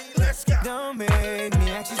night? Don't make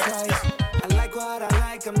me ask you twice. I like what I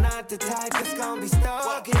like, I'm not the type that's gonna be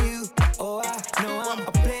stalking you. Oh, I know I'm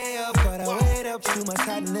a player, but I wait up too much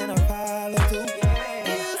time and then I follow through.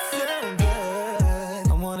 You sound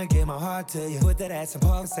good. I wanna give my heart to you. Put that ass in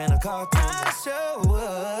parks and I call to you. I sure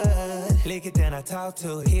would. Lick it, then I talk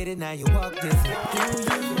to it. Hit it, now you walk different. Do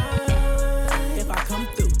you mind if I come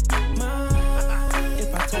through? Mind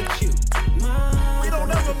if I touch you? Mind we don't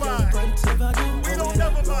never mind. We don't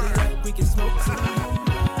never mind. like we can smoke some.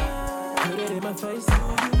 Put it in my face.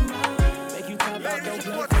 Make you pop out, don't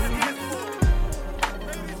play.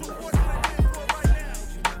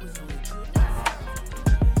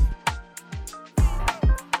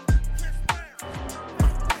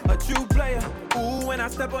 A true player. Ooh, when I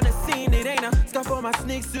step on the scene, it ain't a scuff on my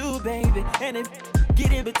sneaks too, baby. And if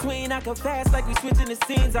get in between, I can fast like we switching the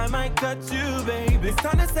scenes. I might cut you, baby. It's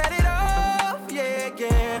time to set it off, yeah,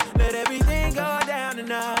 yeah. Let everything go down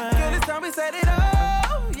tonight. Girl, it's time we set it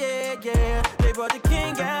off, yeah, yeah. They brought the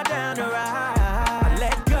king out down the ride.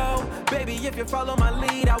 Let go, baby, if you follow my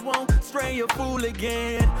lead, I won't stray your fool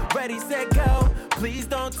again. Ready, set, go. Please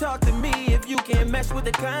don't talk to me if you can't mess with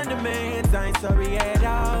the condiments. I ain't sorry at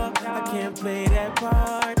all, I can't play that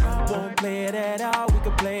part. Won't play it at all, we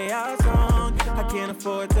can play our song. I can't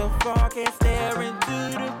afford to fall, can't stare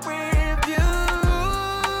into the preview.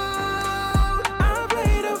 I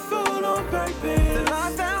played a fool on purpose till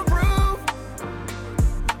I found proof.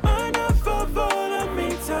 Enough of all of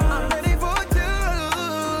me time. I'm ready for two.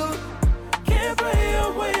 Can't play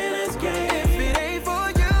a winner's game if it ain't for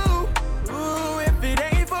you. Ooh, if it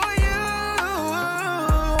ain't for you.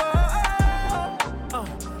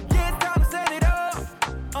 Yeah, it's time to set it up.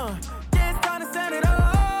 Yeah, it's time to set it up.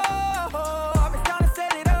 It's time to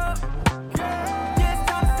set it up. Yeah, it's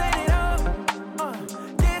time to set it up.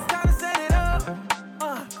 Yeah, it's time to set it up.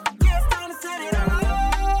 Yeah, it's time to set it up.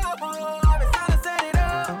 It's time to set it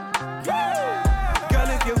up. Girl,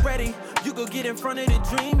 if you're ready, you go get in front of the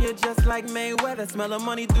dream. You're just like Mayweather. Smell of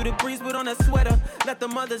money through the breeze, put on a sweater. Let the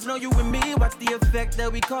mothers know you and me. Watch the effect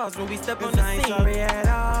that we cause when we step on the scene. I ain't sorry at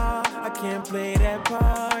all, I can't play that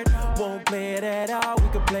part. Won't play it at all, we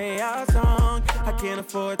can play our song. I can't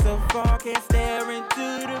afford to fall, can't stare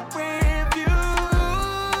into the preview.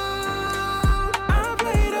 I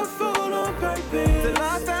played a fool on purpose till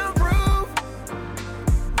I found proof.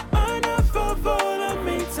 Enough of all of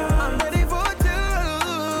me time. I'm ready for two.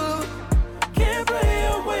 Can't play a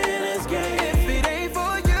winner's game if it ain't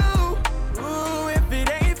for you. Ooh, if it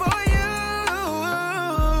ain't for you.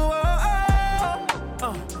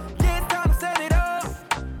 Yeah, it's time to set it up.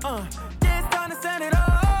 Yeah, it's time to set it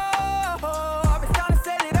up. It's time to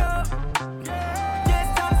set it up. Yeah,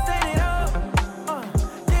 it's time to set it up.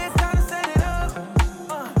 Yeah, it's time to set it up.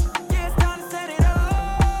 Yeah, it's time to set it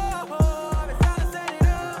up. It's time to set it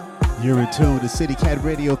up. You're in tune to City Cat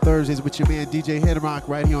Radio Thursdays with your man DJ Headrock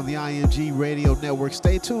right here on the IMG Radio Network.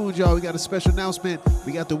 Stay tuned, y'all. We got a special announcement.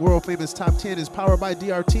 We got the world famous Top 10 is powered by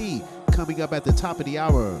DRT coming up at the top of the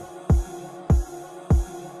hour.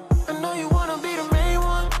 I know you wanna be the main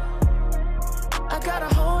one. I got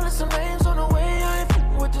a whole list of names on the way. I ain't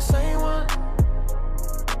f***ing with the same one.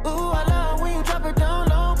 Ooh, I love when you drop it down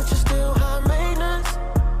low, but you're still high maintenance.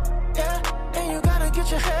 Yeah, and you gotta get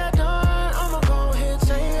your hair done. I'ma go ahead,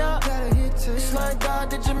 say ya. It's like God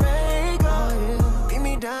did Jamaica. Beat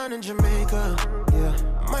me down in Jamaica. Yeah,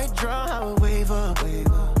 might draw how it wave up.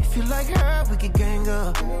 If you like her, we could gang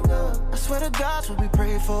up. I swear to God's what we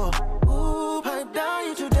pray for. Ooh, pipe down,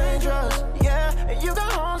 you too dangerous. Yeah, and you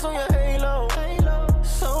got horns on your halo.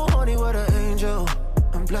 So horny, what an angel.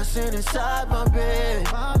 I'm blushing inside my bed.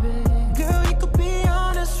 Girl, you could be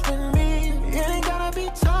honest with me. It ain't gotta be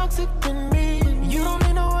toxic with me. You don't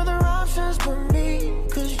need no other options but me.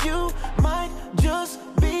 Cause you might just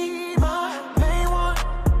be my main one.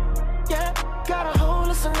 Yeah, got a whole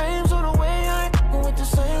list of names on the way. I ain't f***ing with the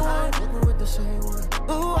same one.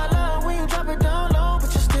 Ooh, I love when you drop it down low,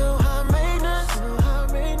 but you're still high maintenance.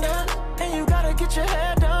 Yeah, and you gotta get your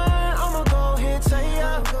hair done. I'ma go ahead, say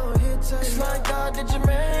ya. It's like God did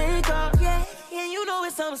Jamaica. Yeah, you know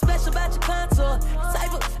it's something special about your contour.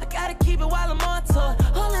 Cypher, I gotta keep it while I'm on tour.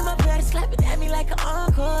 All in my body, slapping at me like an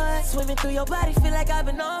encore. Swimming through your body, feel like I've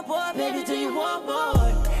been on board. Baby, do you want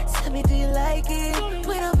more? Tell me, do you like it?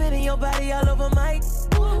 Put a bit in your body all over my.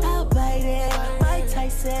 I'll bite it, Mike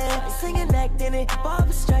Tyson. Singing, acting it,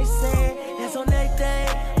 Barbra Streisand. That's on everything,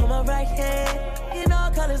 on my right hand. In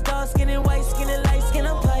all colors, dark skin and white skin and light skin,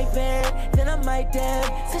 I'm piping. Then I might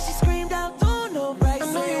dab. Since she screamed out, don't know right. I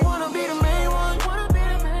know you wanna be the main one.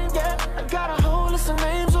 Yeah, I got a whole list of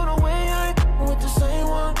names on the way. I ain't f***ing with the same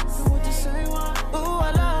one. Ooh,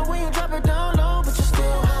 I love when you drop it down low, but you're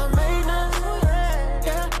still high maintenance.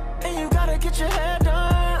 Yeah, and you gotta get your hair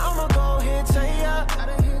done. I'ma go ahead, say ya.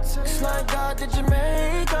 It's like God did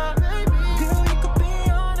Jamaica. Girl, you could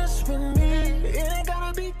be honest with me. It ain't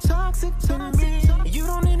gotta be toxic to me. You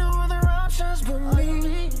don't need no other options but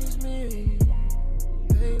me.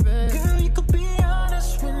 Girl,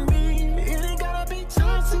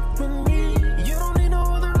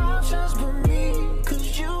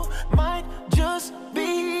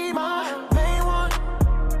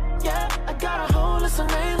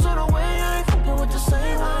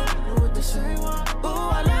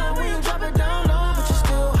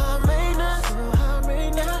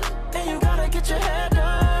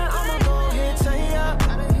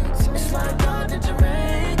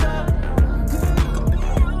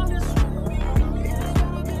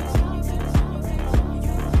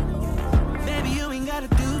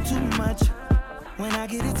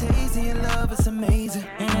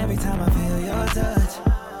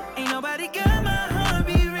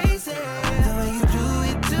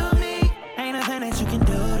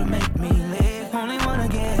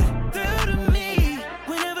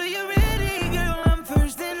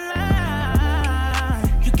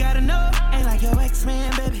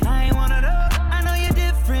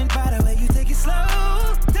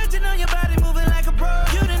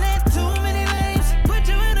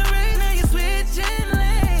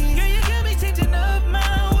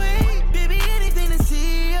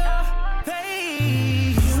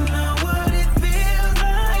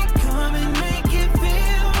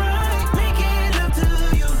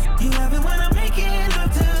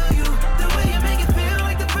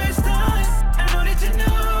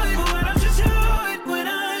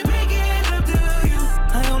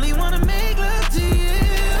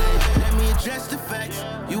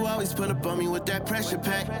 that pressure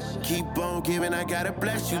pack. Keep on giving, I gotta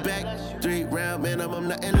bless you back. 3 round minimum,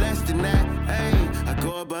 nothing less than that. Hey, I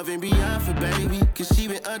go above and beyond for baby, cause she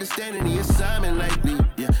been understanding the assignment lately.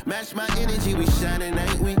 Yeah, match my energy, we shining,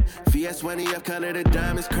 ain't we? VS 20 up, color the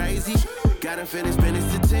diamonds crazy. Gotta finish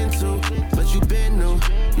business to 10 to, but you been new.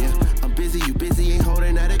 Yeah, I'm busy, you busy, ain't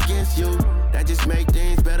holding that against you. That just make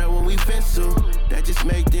things better when we fence to. That just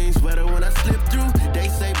make things better when I slip through. They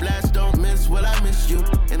say blast don't miss, well I miss you.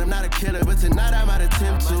 And I'm not a killer, but tonight I might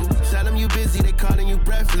attempt to. Tell them you busy, they calling you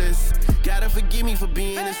breathless. Gotta forgive me for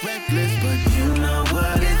being this reckless, but you know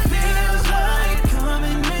what it feels like. Come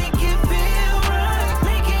and make it feel right.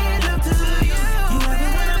 Making love to you. You love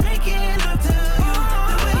it when I'm making love to you.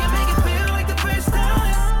 The way you make it feel like the first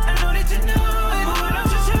time. I know that you know it, but why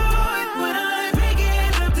don't you show it when I'm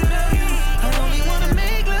making love to you? I only wanna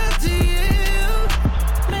make love to you.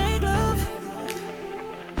 Make love.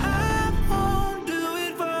 I won't do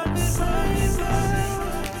it for the same girl.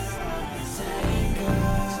 Same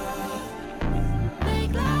girl.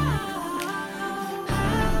 Make love. I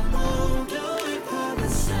won't do it for the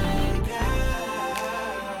same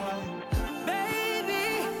girl. Baby.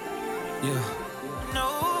 Yeah. No.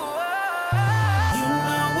 You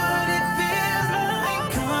know what it feels like.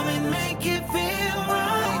 Come and make it feel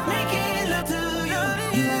right. Making love to you.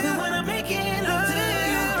 You love it when I'm making love to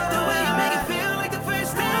you. The way you make it feel like the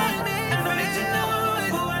first time. I know that you know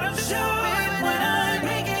it, but why don't you show it when I'm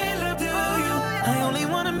making love to you? I only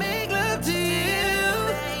wanna make love to you,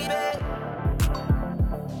 baby.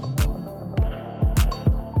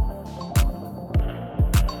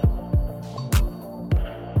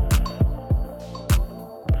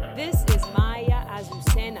 This is Maya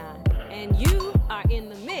Azucena, and you are in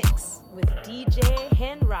the mix with DJ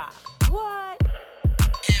Henrock. What?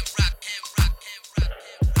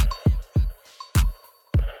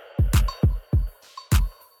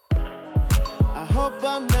 I hope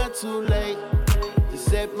I'm not too late to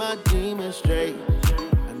set my demons straight.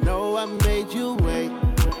 I know I made you wait,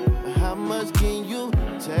 but how much can you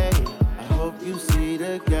take? I hope you see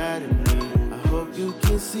the God in me. I hope you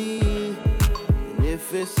can see. And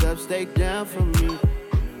if it's up, stay down for me.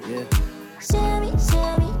 Yeah. Sherry,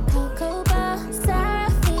 Sherry, Cocoa Bar,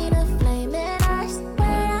 Seraphina, flaming eyes.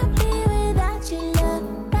 Where I'd be without your love.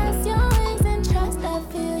 That's your wings and trust. I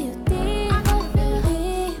feel you deep. I feel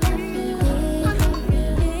deep. I feel deep. I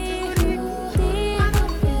feel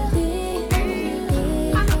deep.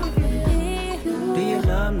 I feel deep. Do you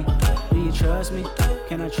love me? Do you trust me?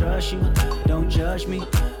 Can I trust you? Don't judge me.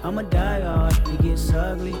 I'm a diehard. It gets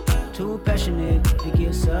ugly. Too passionate. It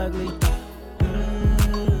gets ugly.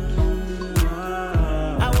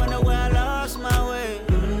 I wonder where I lost my way.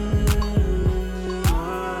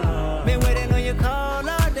 Been waiting on your call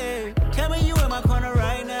all day. Tell me you in my corner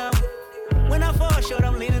right now. When I fall short,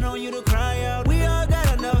 I'm leaning on you to cry out. We all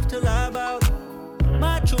got enough to lie about.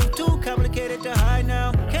 My truth too complicated to hide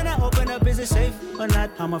now. Can I open up? Is it safe or not?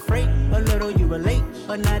 I'm afraid a little you relate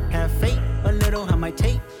or not. Have faith a little. I might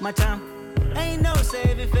take my time. Ain't no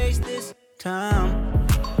saving face this time.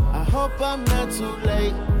 I hope I'm not too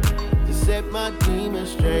late to set my demons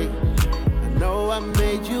straight. I know I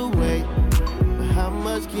made you wait, but how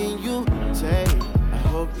much can you take? I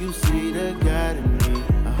hope you see the God in me.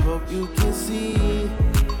 I hope you can see.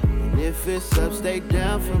 And if it's up, stay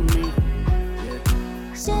down for me.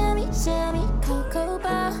 Sherry, Sherry, Cocoa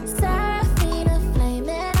Bar, Seraphina,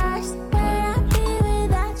 flaming eyes. Where I'd be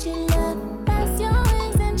without your love. That's your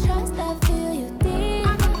wings and trust. I feel you deep. I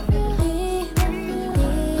feel deep. I feel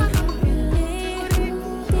deep. I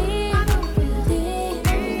feel deep.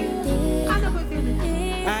 I feel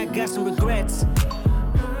deep. I got some regrets,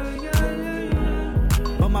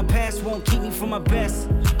 but my past won't keep me from my best.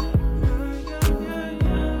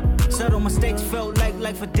 Subtle mistakes felt like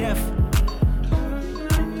life or death.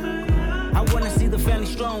 I wanna see the family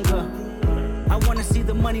stronger. I wanna see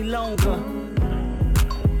the money longer.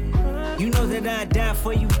 You know that I'd die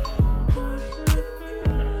for you.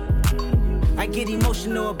 I get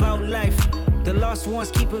emotional about life. The lost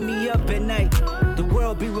ones keeping me up at night. The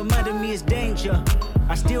world be reminding me it's danger.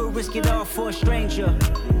 I still risk it all for a stranger.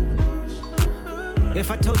 If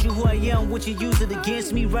I told you who I am, would you use it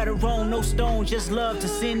against me? Right or wrong, no stone, just love to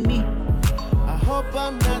send me. I hope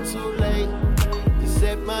I'm not too late to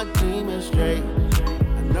set my demons straight.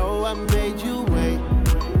 I know I made you wait,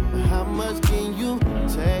 but how much can you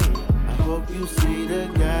take? I hope you see the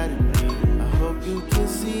God in me. I hope you can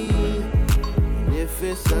see. And if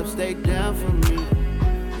it's up, stay down for me.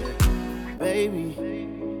 Yeah. Baby,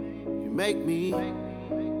 you make me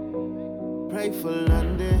pray for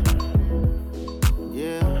London.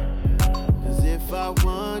 Yeah, cause if I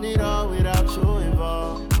want it all without you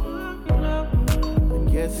involved,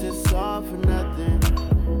 guess it's all for nothing.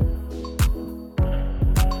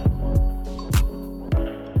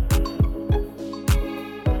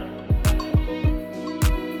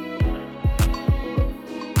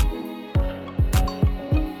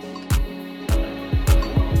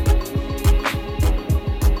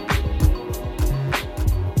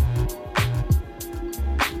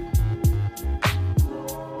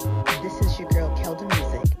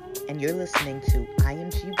 You're listening to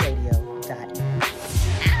imgradio.net.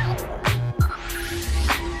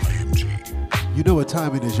 You know what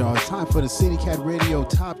time it is, y'all. It's time for the City Cat Radio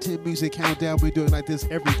Top 10 Music Countdown. We're doing like this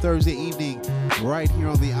every Thursday evening right here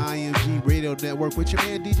on the IMG Radio Network with your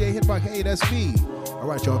man, DJ Hitbox. Hey, that's me. All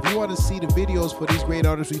right, y'all. If you want to see the videos for these great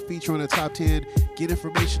artists we feature on the Top 10, get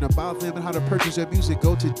information about them and how to purchase their music,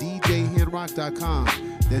 go to djhenrock.com.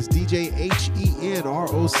 That's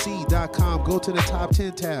DJHENROC.com. Go to the Top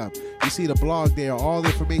 10 tab. You see the blog there, all the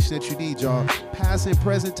information that you need, y'all. Past and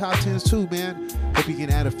present Top 10s too, man. Hope you can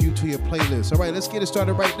add a few to your playlist. All right, let's get it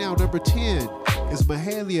started right now. Number 10 is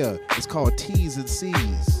Mahalia. It's called T's and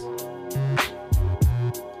C's.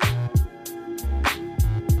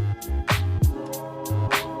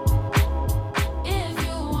 If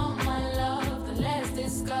you want my love, then let's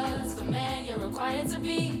discuss the man you're required to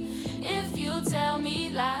be. If you tell me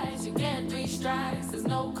lies, you get 3 strikes. There's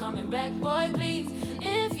no coming back, boy, please.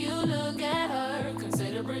 If you look at her,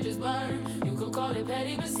 consider bridges burned. You could call it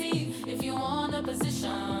petty, but see, if you want a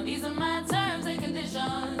position, these are my terms and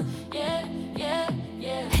conditions. Yeah, yeah,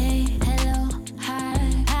 yeah. Hey, hello, hi,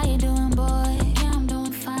 how you doing, boy? Yeah, I'm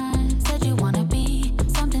doing fine. Said you wanna be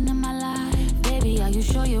something in my life. Baby, are you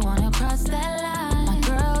sure you wanna cross that line? My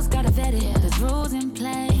girl's gotta vet it, there's rules in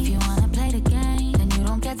play. If you wanna play the game, then you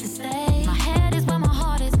don't get to stay. My head is where my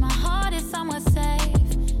heart is somewhere safe.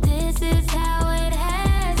 This is how it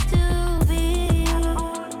has to be.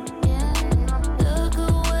 Yeah. Look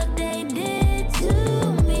at what they did to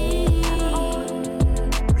me.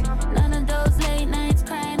 None of those late nights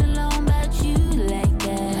crying alone about you like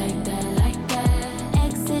that. Like that.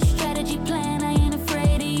 Exit strategy plan, I ain't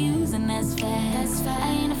afraid of using, that's fast.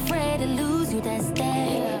 I ain't afraid to lose you, that's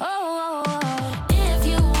that. Oh. If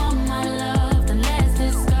you want my love, then let's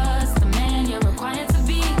discuss the man you're required to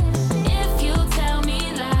be. If you tell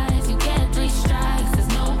me lies, you get 3 strikes. There's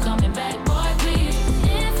no coming back, boy, please.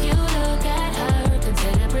 If you look at her,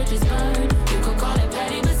 consider bridges burned. You could call it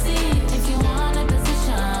petty, but see, if you want a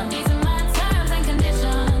position, these are my terms and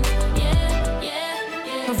conditions. Yeah, yeah,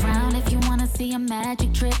 yeah. Around if you wanna see a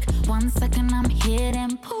magic trick. 1 second I'm hit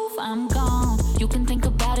and poof, I'm gone. You can think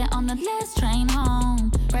about it on the last train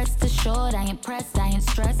home. Rest assured, I ain't pressed, I ain't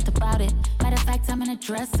stressed about it. Matter of fact, I'm in a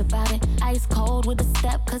dress about it. Ice cold with a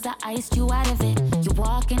step, cause I iced you out of it. You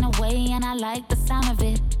walking away and I like the sound of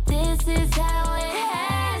it. This is how it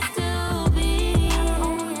has to be.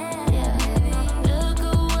 Yeah. Look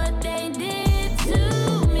at what they did to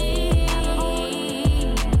me.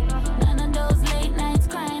 None of those late nights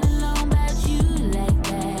crying alone about you like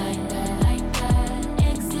that. Like that.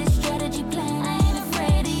 Exit strategy plan, I ain't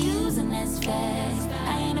afraid of using, that's fast.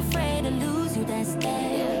 I ain't afraid to lose you, that's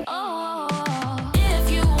that. Oh. If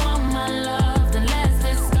you want my love, then let's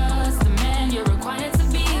discuss the man you're required to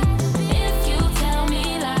be. If you tell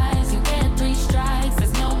me lies, you get 3 strikes.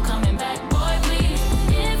 There's no coming back, boy, please.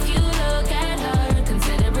 If you look at her,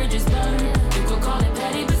 consider bridges burned. You could call it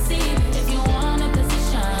petty, but see, if you want a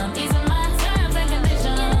position, these are my terms and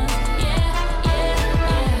conditions. Yeah, yeah,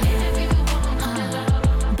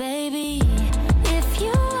 yeah. Baby, if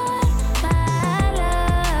you want my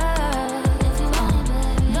love,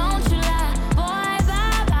 don't you lie, boy,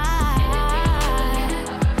 bye-bye.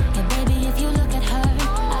 Yeah, baby, if you look at her,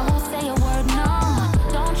 I won't say a word, no.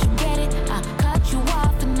 Don't you get it? I cut you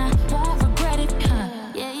off and I won't regret it.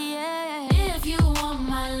 Yeah, yeah. If you want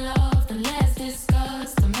my love, then let's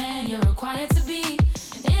discuss the man you're required to be.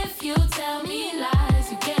 If you tell me lies,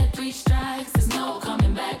 you get 3 strikes. There's no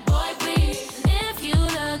coming back, boy, please. If you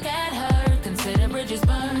look at her, consider bridges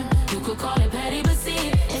burned. You could call it petty, but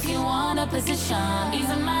see, if you want a position, these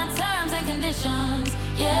are my terms and conditions.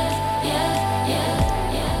 Yeah, yeah, yeah,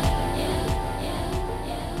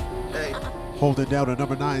 yeah. Hey, Holding down the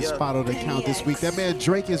number 9 spot on the count this week. That man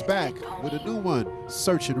Drake is back with a new one,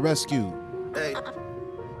 Search and Rescue. hey,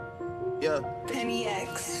 yeah. Penny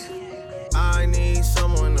X. I need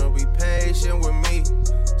someone to be patient with me.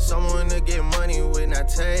 Someone to get money with, not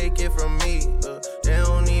take it from me. They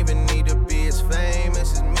don't even need to be as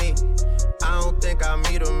famous as me. I don't think I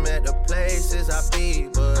meet them at the places I be.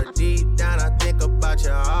 But deep down I think about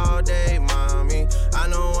you all day, mommy. I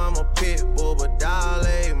know I'm a pit bull, but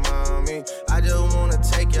Dolla, mommy. I just wanna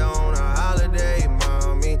take you on a holiday,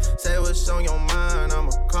 mommy. Say what's on your mind,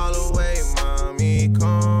 I'ma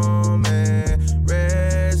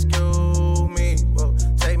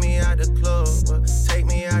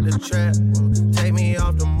the trap. Take me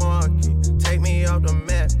off the market, take me off the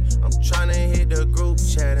map. I'm tryna hit the group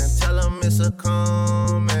chat and tell them it's a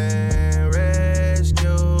come and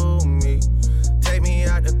rescue me. Take me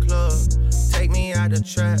out the club, take me out the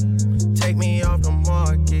trap. Take me off the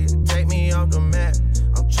market, take me off the map.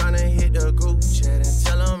 I'm tryna hit the group chat and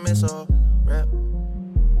tell them it's a rap.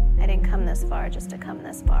 I didn't come this far just to come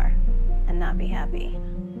this far and not be happy.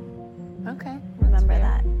 Okay. Remember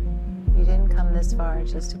that. You didn't come this far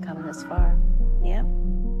just to come this far. Yep.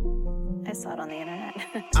 I saw it on the internet.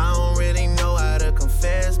 I don't really know how to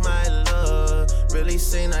confess my love. Really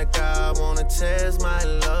seem like I wanna test my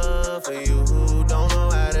love for you who don't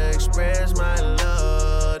know how to express my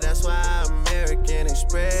love. That's why American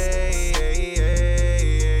Express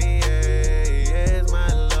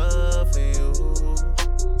my love for you.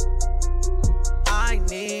 I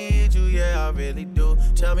need you, yeah, I really do.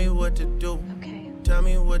 Tell me what to do. Okay. Tell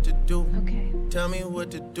me what to do. Okay. Tell me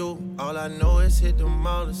what to do. All I know is hit the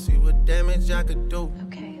mall to see what damage I could do.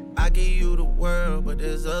 Okay. I give you the world, but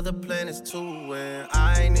there's other planets too. And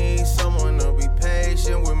I need someone to be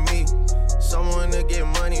patient with me. Someone to get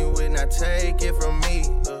money with, not take it from me.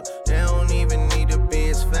 They don't even need to be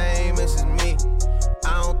as famous as me.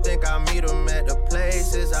 I don't think I meet them at the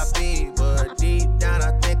places I be. But deep down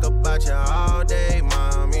I think about you all day,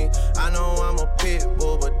 mommy. I know I'm a pit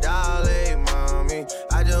bull, but Dolla, mommy.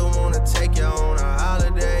 I just wanna take you on a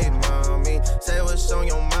holiday, mommy. Say what's on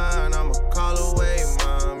your mind, I'ma call away,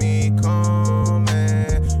 mommy. Come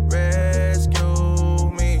and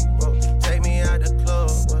rescue me. Whoa, take me out the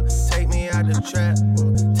club, whoa, take me out the trap,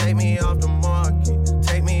 whoa, take me off the market,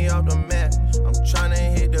 take me off the map. I'm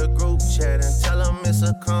tryna hit the group chat and tell them it's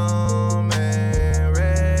a come and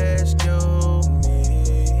rescue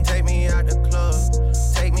me. Take me out the club,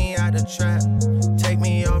 take me out the trap, take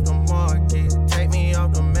me off the market, take me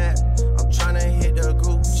off the map. I'm tryna hit the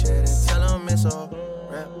group chat and tell them it's a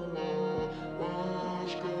rap.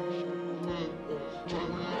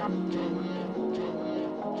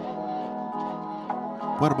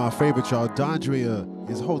 One of my favorites, y'all, Dondria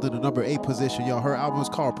is holding the number 8 position, y'all. Her album is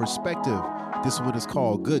called Perspective. This one is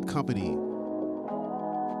called Good Company.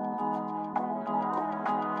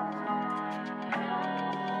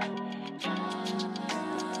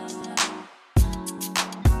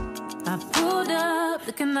 I pulled up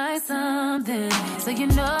looking like something, so you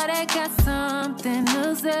know they got something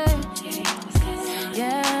to say.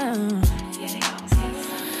 Yeah.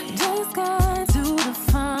 Just got to the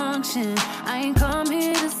function. I ain't come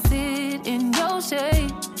here to sit in your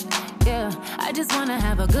shade. Yeah, I just wanna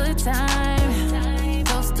have a good time.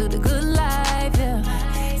 Toast to the good life, yeah.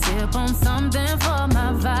 Sip on something for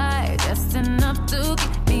my vibe. Just enough to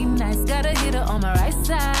keep me nice. Gotta hit her on my right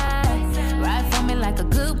side. Ride for me like a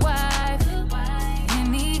good wife.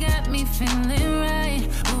 And he got me feeling right.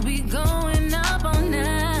 We'll be going up all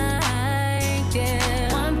night,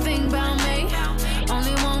 yeah. One thing about me,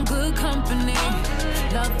 only one good company.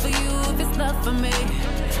 Love for you if it's love for me.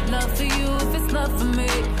 Love for you if it's love for me.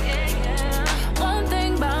 One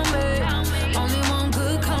thing about me, only one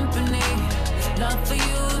good company. Love for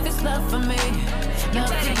you if it's love for me.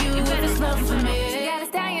 Love for you if it's love for me. She got a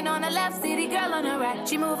stallion on the left, city girl on the right.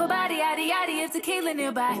 She move her body, yaddy yaddy, if tequila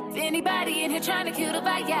nearby. If anybody in here trying to kill the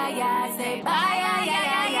vibe, yeah, yeah, say bye, yeah, yeah,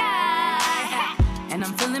 yeah, yeah. And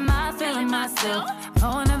I'm feeling myself.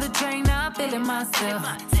 Pour another drink, now I'm feeling myself.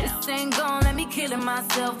 This ain't gon' let me killing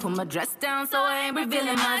myself. Put my dress down so I ain't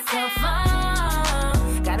revealing myself.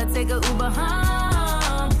 Gotta take a Uber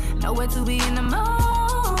home. Nowhere to be in the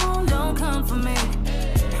mood. Don't come for me.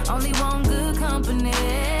 Only one good company.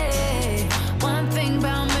 One thing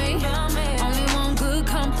about me, only one good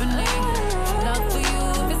company. Love for you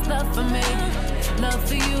if it's love for me. Love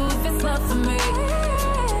for you if it's love for me.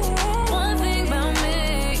 One thing about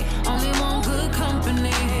me, only one good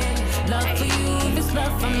company. Love for you if it's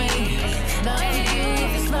love for me. Love for you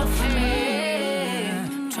if it's love for me.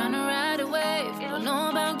 Tryna ride a wave, don't know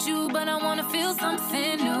about you, but I wanna feel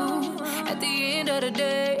something new. At the end of the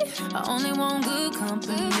day, I only want good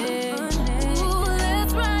company. Ooh,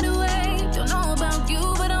 let's ride away. Don't know about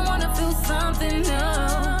you, but I wanna feel something new.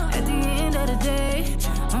 At the end of the day,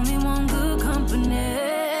 only want good company.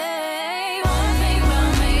 One thing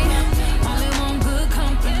about me, only want good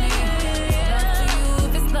company. Love for you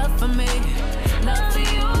if it's love for me. Love for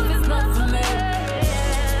you if it's love for me.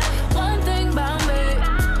 One thing about me,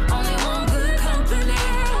 only want good company.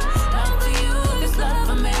 Love for you if it's love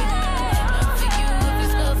for me. Love for you if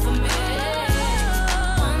it's love for me.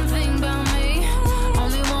 One thing about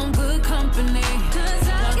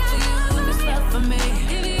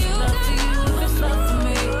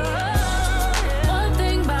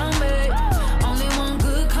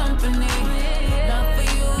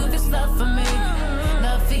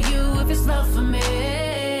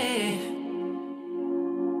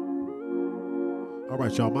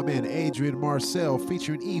right, y'all. My man Adrian Marcel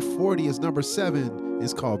featuring E40 is number 7.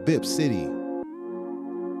 It's called Bip City.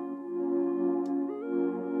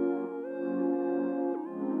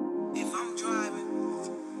 If I'm driving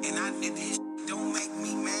and this don't make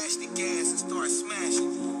me mash the gas and start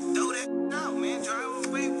smashing, throw that out, man. Drive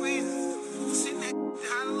away with it. Sitting there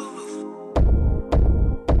Honolulu.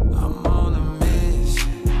 I'm on a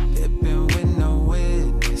mission, dipping with no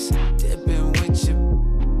witness, dipping with you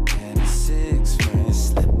and the 6 friends,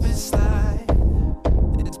 slip and slide.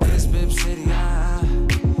 It's Bip City,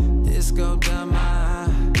 this go down my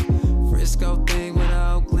Frisco thing with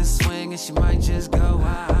an Oakland swing, and she might just go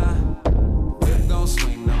Whip gon'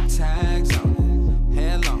 swing, no tags on it,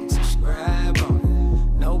 headlong, so she grab on it,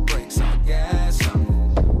 no brakes on gas on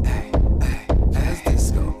it. Hey, hey, as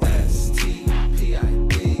this go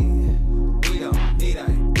STPID, we don't need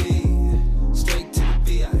ID, straight to the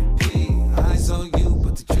VIP, eyes on you,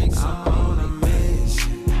 but the drinks I'm on a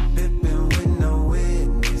mission, bipping with no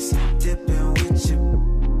witness, dipping with you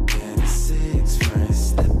and the 6 friends,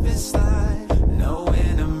 slip and slide, no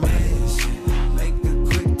intermission, make a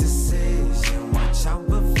quick decision, watch out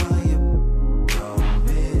before you go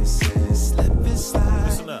missing, slip and slide.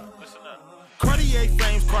 Listen up. Cartier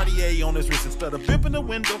frames, Cartier on his wrist. Instead of bipping the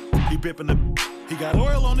window, he bipping the. He got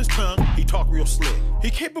oil on his tongue, he talk real slick. He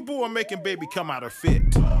capable of making baby come out her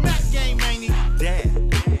fit. Mac game ain't he? Dad.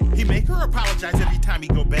 He make her apologize every time he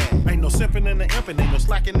go bad. Ain't no simping in the imping, ain't no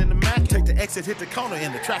slacking in the Mac. Take the exit, hit the corner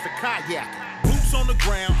in the traffic kayak. Boots on the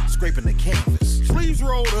ground, scraping the canvas. Sleeves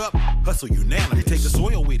rolled up, hustle unanimous. He take the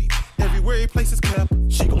soil with him. Everywhere he places cup,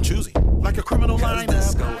 she gon' choose him. Like a criminal lineup.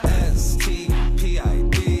 Let's go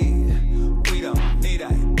STPID, we don't need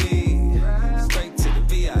ID, straight to the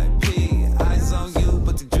VIP, eyes on you,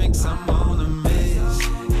 but the drinks I'm on a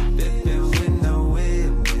mission, dipping with no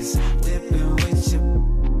witness, dipping with you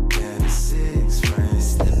and the 6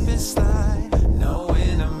 friends, slip and slide, no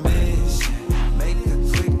intermission, make a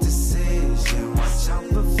quick decision, watch out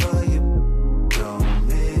before you go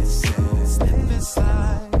missing, slip and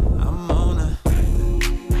slide, I'm on a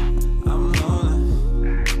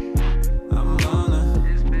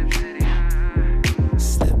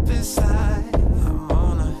slip and slide, I'm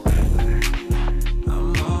on a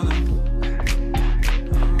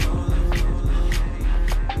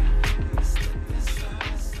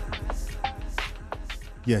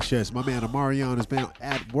Yes. My man Amarion has been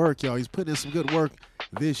at work, y'all. He's putting in some good work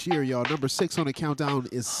this year, y'all. Number 6 on the countdown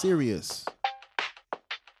is Serious.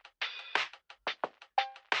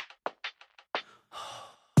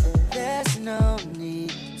 There's no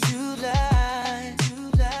need to lie,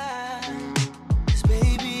 'cause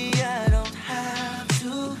baby I don't have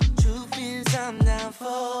to. Truth is I'm down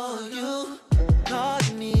for you.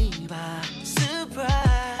 Caught me by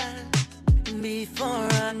surprise. Before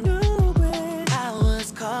I knew it, I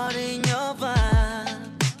was caught in your vibe.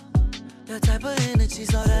 The type of energy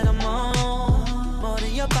so that I'm on. More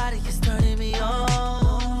than your body is turning me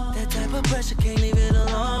on. That type of pressure can't leave it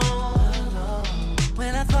alone.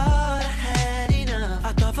 When I thought I had enough,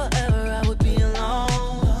 I thought forever I would be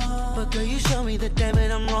alone. But girl, you show me that damn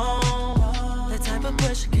it I'm wrong. That type of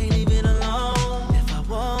pressure can't leave it alone. If I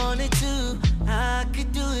wanted to, I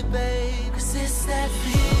could do it, babe. 'Cause it's that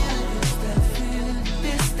feeling,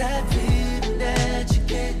 it's that feeling that you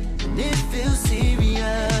get. And it feels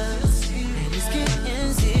serious, and it's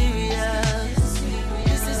getting serious.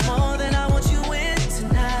 This is more than I want you in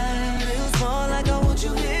tonight. Feels more like I want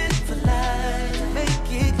you in for life. Make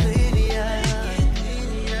it clear,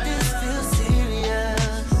 this feels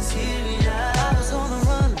serious. I was on the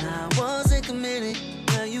run, I wasn't committed.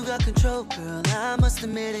 Now you got control, girl, I must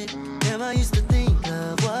admit it. Never used to think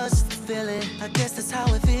of what's the feeling. I guess that's how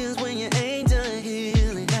it feels when you ain't done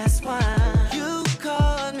healing. That's why you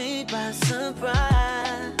caught me by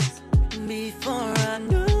surprise. Before I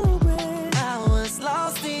knew it, I was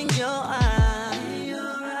lost in your eyes.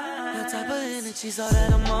 Your type of energy's all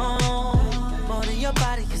that I'm on. More than your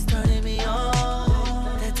body is turning me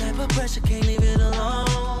on. That type of pressure can't leave it alone.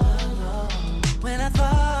 When I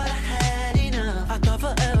thought I had enough, I thought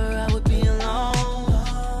forever I would be alone.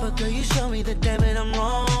 But girl, you show me that damn it I'm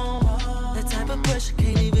wrong. That type of pressure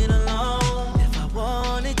can't leave it alone. If I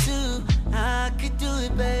wanted to, I could do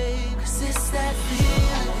it, babe. 'Cause it's that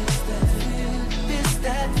feeling, it's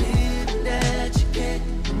that feeling that you get.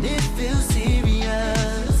 And it feels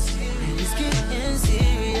serious, and it's getting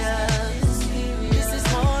serious. This is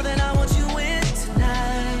more than I want you in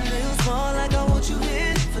tonight. Feels more like I want you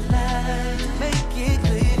in for life. Make it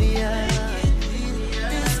clear,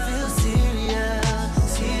 this feels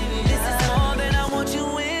serious. This is more than I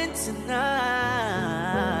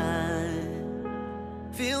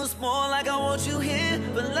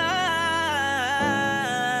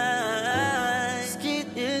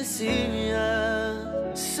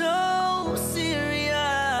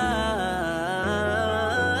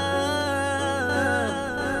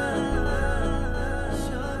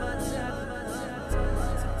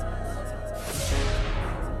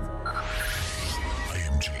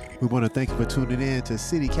We want to thank you for tuning in to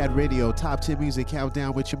City Cat Radio Top 10 Music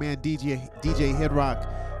Countdown with your man DJ Headrock.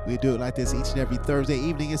 We do it like this each and every Thursday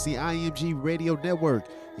evening. It's the IMG Radio Network.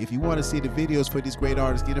 If you want to see the videos for these great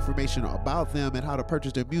artists, get information about them and how to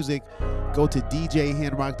purchase their music, go to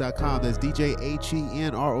djhenrock.com. That's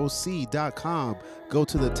DJHenroc.com. Go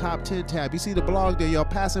to the Top 10 tab. You see the blog there, y'all.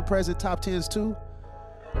 Past and present Top 10s too.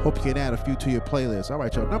 Hope you can add a few to your playlist. All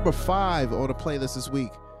right, y'all. Number 5 on the playlist this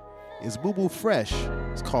week is Moo Moo Fresh.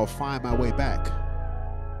 It's called Find My Way Back.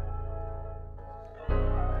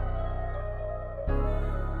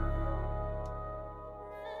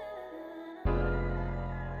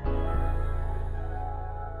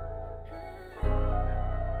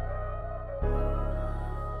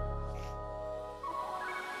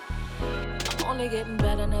 Only getting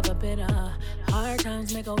better, never bitter. Hard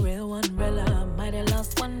times make a real one realer. Might have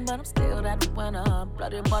lost one, but I'm still that winner.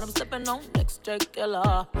 Bloody bottom stepping on next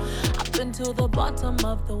killer. I've been to the bottom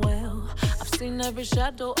of the well. I've seen every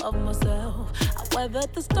shadow of myself. I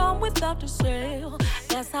weathered the storm without a sail.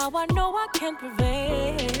 That's how I know I can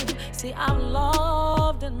prevail. See, I've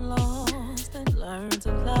loved and lost and learned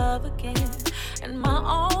to love again. And my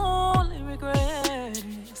only regret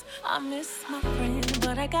is I miss my friend,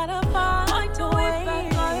 but I gotta find a way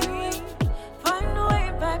back. I will find a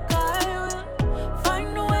way back. I will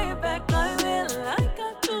find a way back. I will. I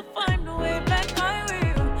got to find a way back. I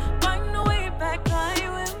will find a way back. I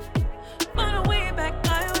will find a way back.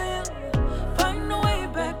 I will find a way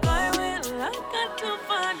back. I will. I got to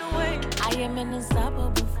find a way. I am an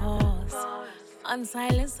unstoppable force,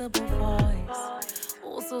 unsilenceable voice.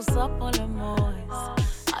 Also supple and moist.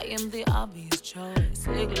 I am the obvious choice.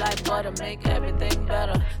 Slick like butter, make everything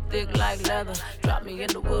better. Thick like leather. Drop me in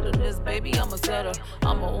the wilderness, baby, I'm a setter.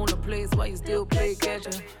 I'ma own a place while you still play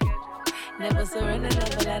catcher. Never surrender,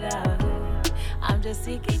 never let out. I'm just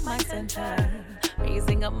seeking my center.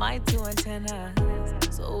 Raising up my 2 antennas.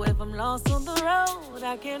 So if I'm lost on the road,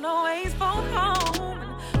 I can always phone home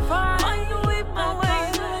and find a way back.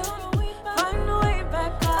 Find a way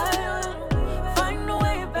back. I will find a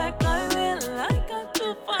way back. I will. I got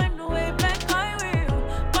to find a way back. I will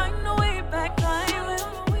find a way back. I will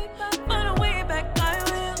find a way back. I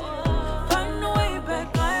will find a way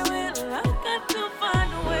back. I will. I got to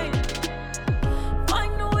find a way.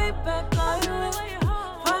 Find a way back. I will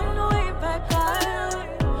find a way back. I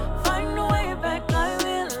will find a way back. I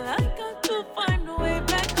will. I got to find a way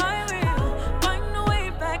back. I will find a way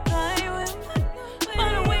back. I will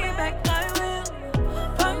find a way back. I will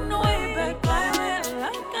find a way back. I will. I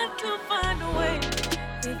got to find a way.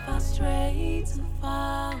 If I stray too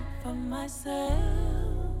far from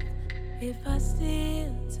myself, if I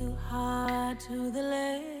steal too hard to the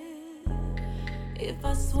left, if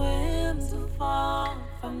I swim too far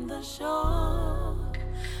from the shore,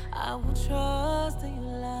 I will trust in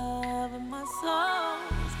your love and my soul.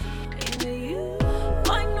 Either you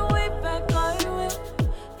find a way back, I will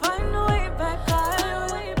find a way back. I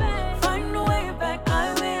will find a way back.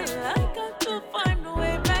 I will. I got to find a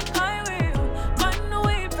way back. I will find a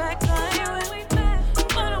way back. I will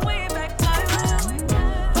find a way back. I will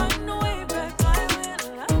find a way back. I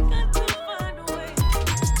will. I got to find a way.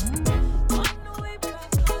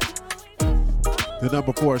 The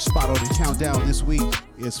number 4 spot on the countdown this week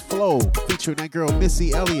is Flow, featuring that girl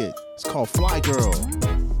Missy Elliott. It's called Fly Girl.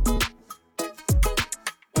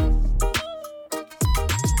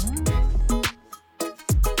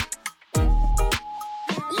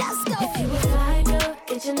 Let's go. If you a fly girl,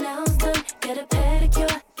 get your nails done, get a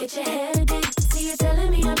pedicure, get your hair did. See you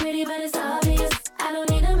telling me I'm pretty, but it's obvious. I don't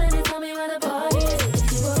need a man to tell me where the party is.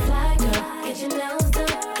 If you a fly girl, get your nails done,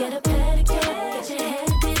 get a pedicure, get your hair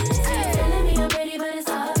did. See you telling me I'm pretty, but it's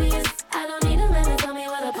obvious. I don't need a man to tell me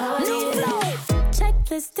where the party is.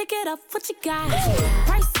 Checklist, tick it off, what you got?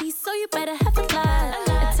 Pricey, so you better have a lot.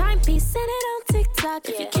 A timepiece, send it on TikTok.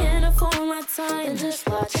 If you can't afford my time, then just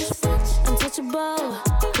watch. Untouchable,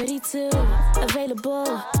 pretty too,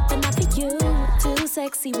 available, but not for you. Too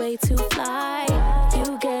sexy, way too fly.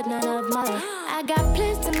 You get none of mine. I got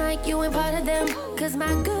plans tonight, you ain't part of them. Cause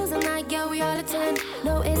my girls are not, yeah, we all attend.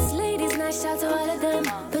 No, it's ladies' night, shout to all of them.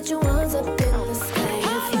 Put your ones up in the sky.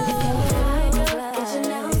 If you fly, get your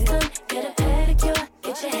nails done, get a pedicure,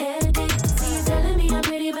 get your hair did. See you telling me I'm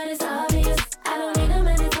pretty, but it's obvious. I don't need a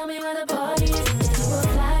man to tell me where the party is. If you a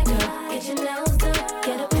fly girl, get your nails done,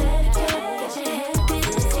 get a pedicure, get your hair did.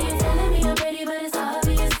 See you telling me I'm pretty, but it's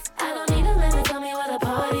obvious. I don't need a man to tell me where the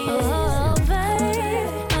party is. Oh, babe,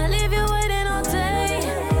 I leave you waiting all day.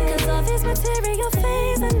 Cause all this material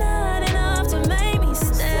things are not enough to make me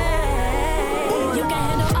stay. You can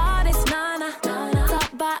handle all this, nah, nah.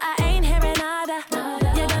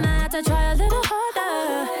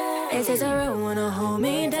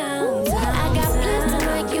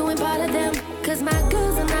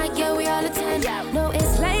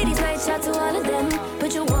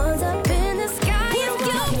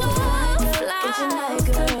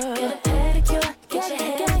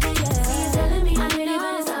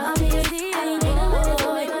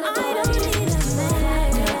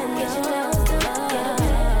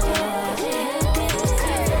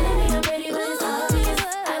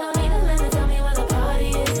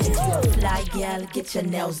 facial, get your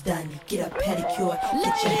nails done, get a pedicure,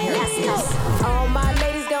 get your hair fixed. All my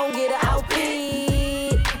ladies gon' get an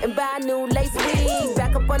outfit and buy a new lace wig.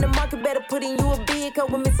 Back up on the market, better put in you a bid. Cause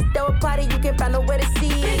when Mrs. throw a party, you can't find nowhere to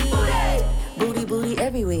see it. Booty, booty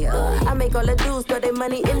everywhere. I make all the dudes throw their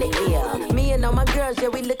money in the air. Me and all my girls, yeah,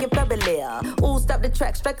 we looking fabulous. Ooh, stop the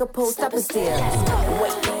track, strike a pose, stop and stare.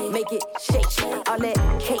 Wait, make it shake. All that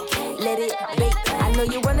cake, let it bake. I know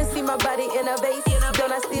you wanna see my body in a vase.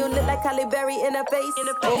 Don't I still look like Halle Berry in a face?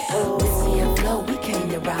 Whiskey and flow, we came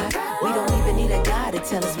to rock. We don't even need a guy to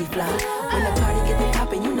tell us we fly. When the party get the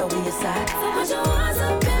poppin', you know we inside. Put your hands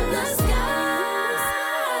up in the sky.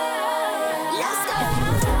 Let's go.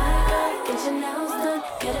 Get your nails done,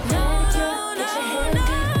 get a pedicure, get your hair done.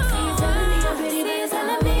 See you telling me you're pretty, but you're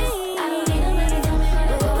telling me I don't need a man to tell me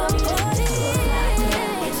what to do.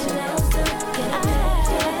 Get your nails done, get a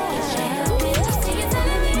pedicure, get your hair done. See you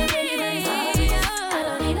telling me you're pretty, but you're telling me I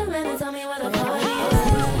don't need a man to tell me what to do.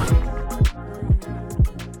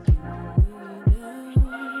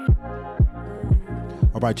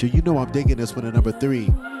 All right, you know I'm digging this one at number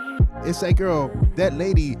 3. It's that girl, that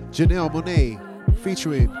lady, Jinell Monet,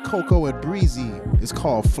 featuring Coco and Breezy. It's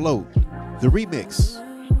called Float, the remix.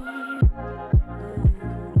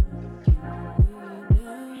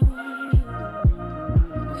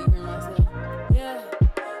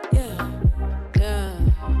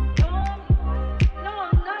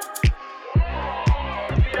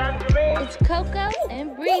 It's Coco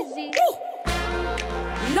and Breezy.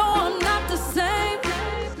 No, I'm not the same.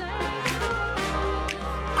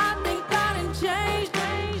 I think I done changed.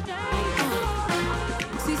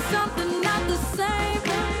 See something not the same.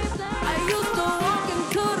 I used to walk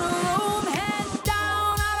into the room, head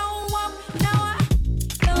down. I don't walk now.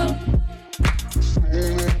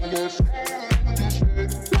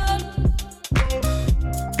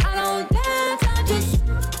 I don't dance. I just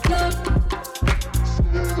look.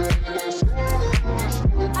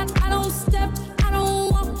 I don't step. I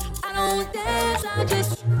don't walk. I don't dance. I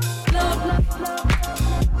just look.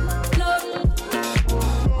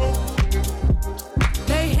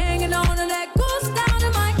 They hanging on to that goose down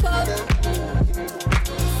in my cup.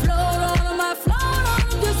 Float on them, I float on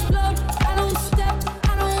them, just float. I don't step,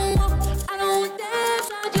 I don't walk, I don't dance,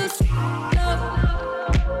 I just look.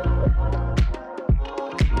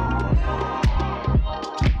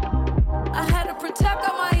 I had to protect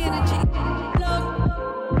all my energy. Look,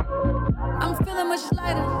 I'm feeling much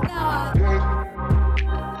lighter now.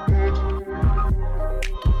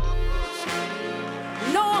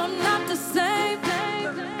 No, I'm not the same.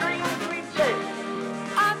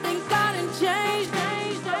 I think I done changed.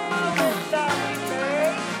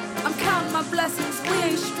 I'm counting my blessings. We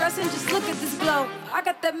ain't stressing, just look at this glow. I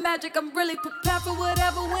got that magic, I'm really prepared for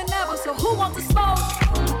whatever, whenever. So who wants to smoke?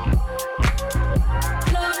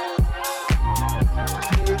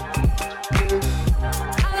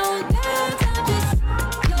 I don't dance, I just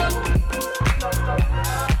look.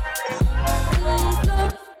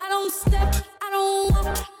 I don't step, I don't walk,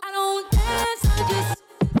 I don't dance, I just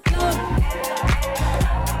look.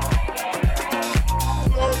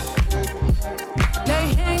 They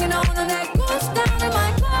hanging on to that goose down in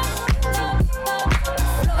my cup.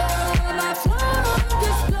 Float on my float,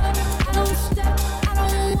 just look. I don't step, I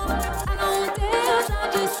don't walk, I don't dance, I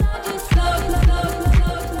just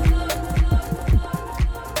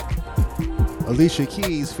look. Alicia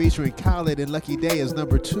Keys featuring Khaled and Lucky Day is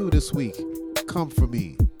number 2 this week. Come For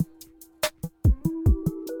Me.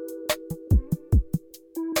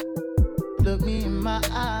 Look me in my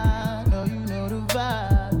eye, know you know the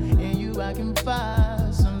vibe. In you I can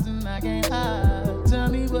find something I can't hide. Tell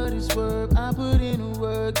me what it's worth, I put in the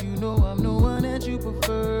work. You know I'm the one that you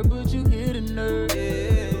prefer, but you hit a nerve.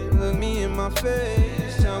 Yeah, look me in my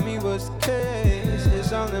face, tell me what's the case.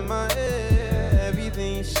 It's all in my head,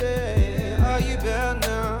 everything you say. Are you better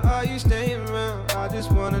now? Are you staying around? I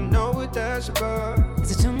just wanna know what that's about.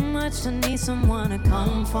 Is it too much to need someone to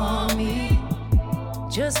come for me?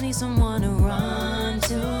 Just need someone to run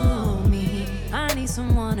to me. I need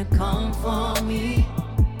someone to come for me,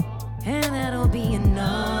 and that'll be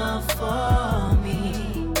enough for me.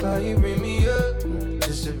 Why you bring me up,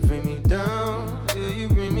 just to bring me down? Yeah, you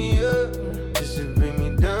bring me up, just to bring me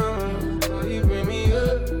down. Why you bring me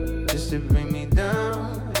up, just to bring me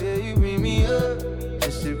down? Yeah, you bring me up,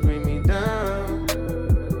 just to bring me down.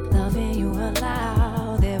 Loving you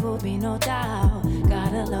aloud, there will be no doubt.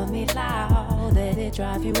 Gotta love me loud, let it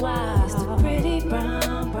drive you wild. It's the pretty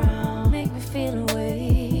brown, brown, make me feel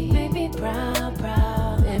away. Make me proud,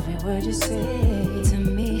 proud, every word you say to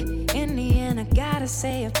me. In the end, I gotta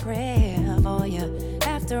say a prayer for you.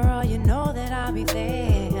 After all, you know that I'll be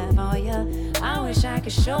there for you. I will wish I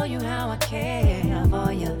could show you how I care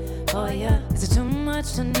for you, for you. Is it too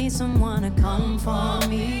much to need someone to come for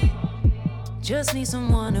me? Just need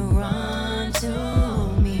someone to run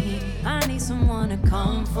to me. I need someone to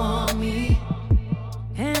come for me,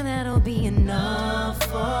 and that'll be enough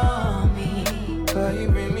for me. Why you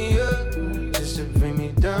bring me up, just to bring me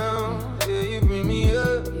down? Yeah, you bring me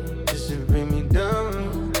up, just to bring me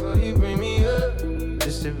down. Why you bring me up,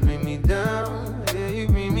 just to bring me down? Yeah, you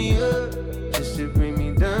bring me up, just to bring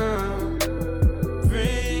me down.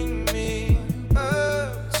 Bring me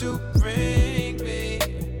up to bring me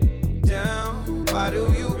down. Why do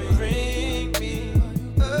you bring me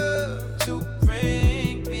up to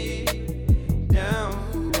bring me down?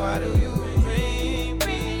 Why do you bring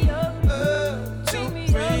me up to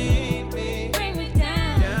bring me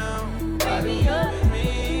down? Why do you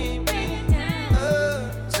bring me up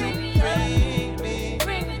to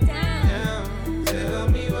bring me down? Tell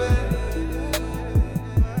me why.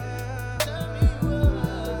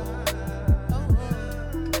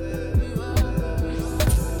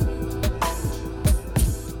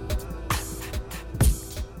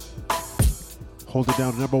 Hold it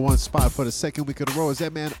down, number one spot for the second week of the row is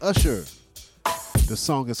that man Usher. The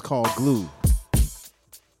song is called Glue.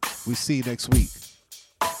 We see you next week.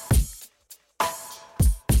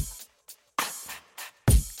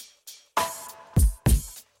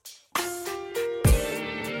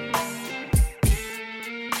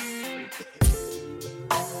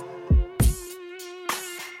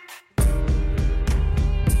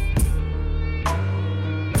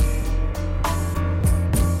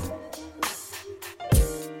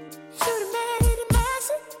 Should've made it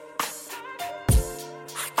massive.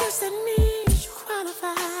 I guess that means you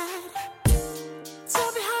qualified.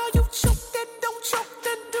 Tell me how you choke and don't choke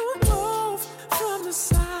and do both from the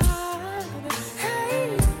side.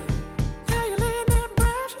 Hey, how you laying there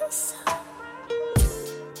breathless?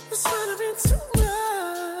 It's might have been too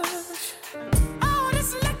much. Oh,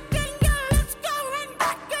 this licking your lips going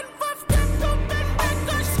back and forth, get open back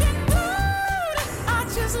on skin good. I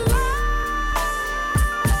just love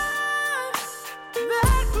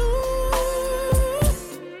that glue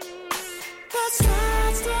that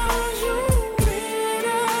slides down you when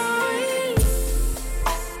I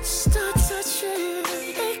start touching.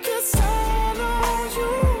 It gets all on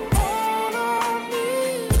you, all on me.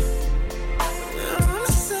 I'm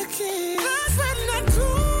sucking. That's when that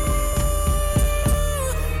glue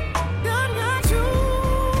got you.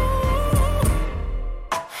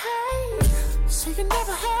 Hey, so you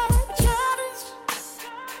never had a challenge,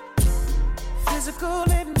 physical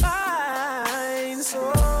and mind. So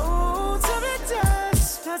tell me,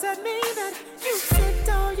 does that mean that you faked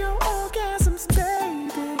all your orgasms,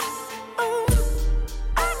 baby? Oh,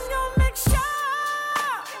 I'm gonna make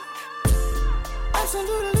sure,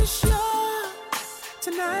 absolutely sure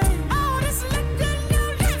tonight. Oh, this licking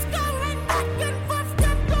your lips going back and forth,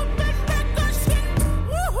 get open back on skin.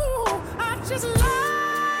 Woo-hoo, I just love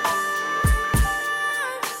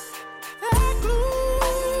that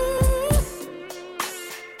glue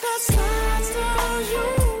that slides down you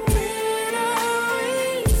when I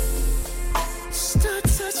start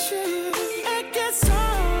touching. It gets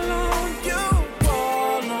all on you,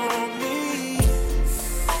 all on me.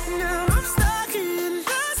 Now I'm stuck in.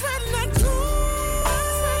 That's when that glue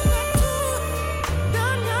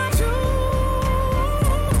got you.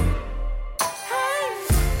 Hey,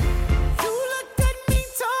 you looked at me,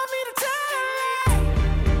 told me to tell it.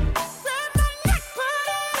 Grabbed my neck, put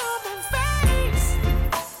it on my face.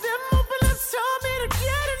 Them open lips told me to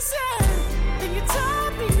get inside. Then you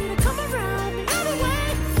told me to come around the other way.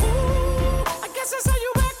 Ooh, I guess that's how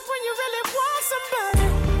you act when you really want somebody.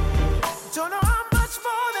 Don't know how much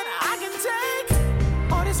more than I can take.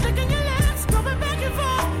 All this licking your lips, going back and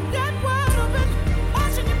forth, get wide open,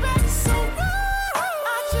 watching your back. So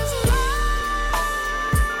I just love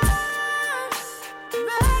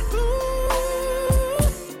that glue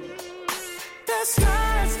that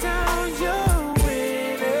slides down your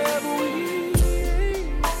whenever we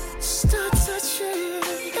start touching.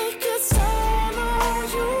 It gets all on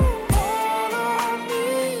you, all on me.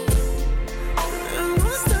 And I'm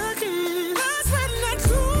stuck in. That's when that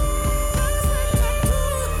glue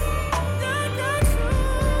that got you.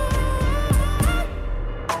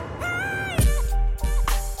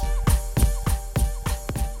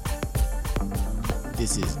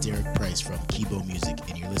 This is Derek Price from Kibo Music,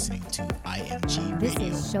 and you're listening to IMG This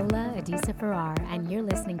Radio. is Shola Adisa Farrar, and you're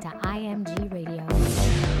listening to IMG Radio.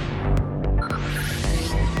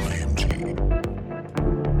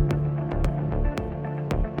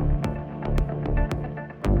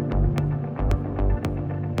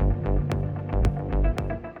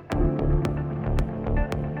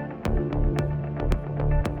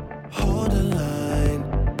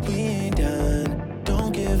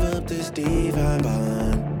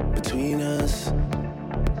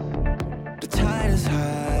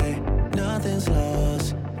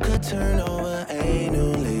 turn over a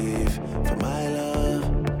new leaf for my love.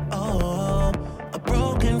 Oh, a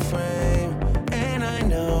broken frame, and I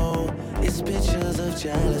know it's pictures of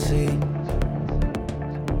jealousy.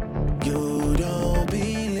 You don't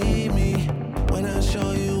believe me when I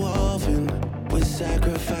show you often with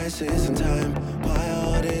sacrifices and time. My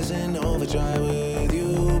heart is in overdrive with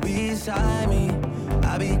you beside me.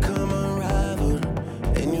 I become unraveled,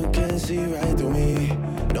 and you can see right through me.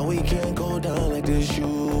 No, we can't go down like this.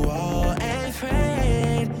 You are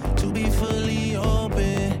afraid to be fully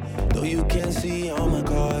open, though you can see all my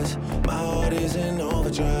cards. My heart is in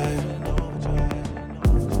overdrive.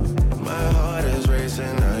 My heart is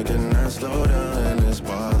racing, I cannot slow down, and it's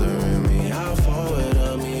bothering me. How forward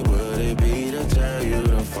of me would it be to tell you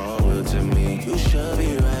to forward to me? You should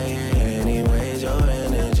be right here anyways, your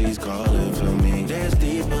energy's calling for me. There's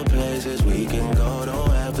deeper places we can go,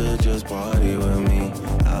 don't have to just party with me.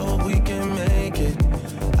 I hope we can make it,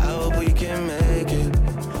 I hope we can make it,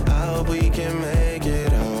 I hope we can make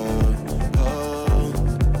it, oh,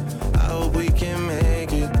 I hope we can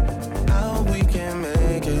make it, I hope we can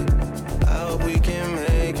make it, I hope we can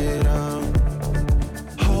make it,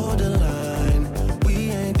 hold the line,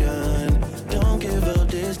 we ain't done, don't give up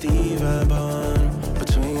this divine bond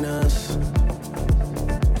between us.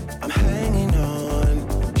 I'm hanging on,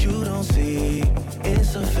 you don't see,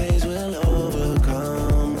 it's a phase we'll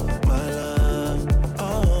overcome, my love.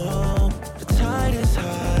 Oh, the tide is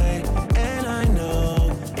high, and I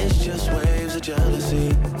know it's just waves of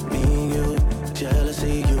jealousy. Me and you,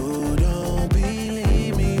 jealousy. You don't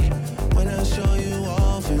believe me when I show you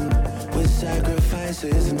often with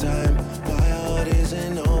sacrifices and time. My heart is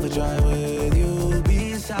in overdrive with you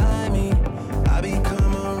beside me. I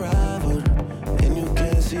become unraveled, and you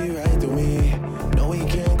can see right through me. No, we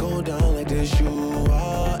can't go down like this. You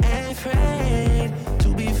are afraid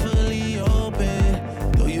to be fully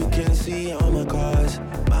open, though you can see all my cards.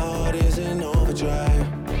 My heart is in overdrive.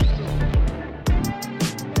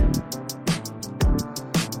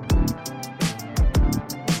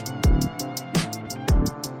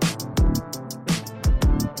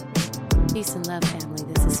 Peace and love, family.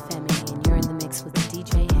 This is Femi, and you're in the mix with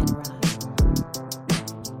DJ Henrock.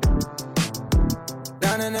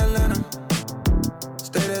 Down in Atlanta,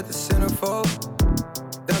 stayed at the centerfold.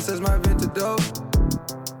 Downstairs my Venta dope,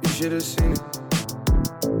 you should have seen it.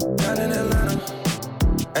 Down in Atlanta,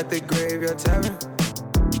 at the Graveyard Tavern.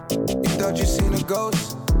 You thought you seen a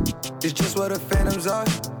ghost, it's just what the phantoms are.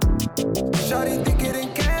 Shawty think it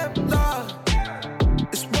in camp, law.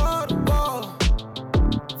 It's wall to wall,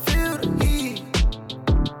 feel the heat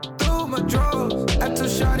through my drawers. I told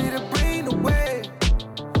Shawty to bring the wave,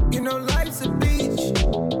 you know life's a beach.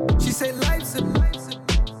 She say life's a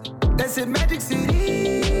that's in Magic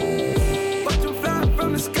City. Watch them fly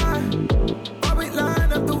from the sky, while we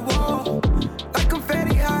line up the wall, like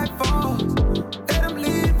confetti high falls. Let them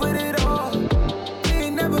leave with it all. We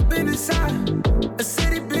ain't never been inside a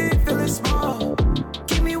city big, feeling small.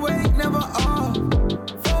 Keep me awake, never off.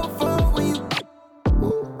 4-4 when you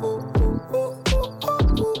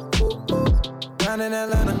down in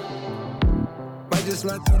Atlanta, might just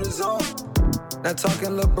run through the zone. Not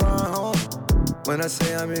talking LeBron home when I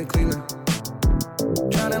say I'm in Cleveland.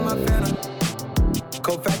 Drowning my Fanta,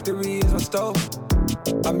 Coke Factory is my stove.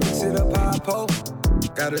 I mix it up how I post,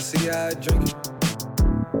 gotta see how I drink it.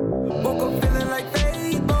 Woke up feeling like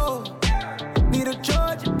Fable, need a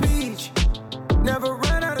Georgia peach. Never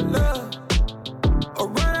run out of love, or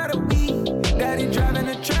run out of weed. Daddy driving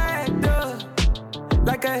a tractor,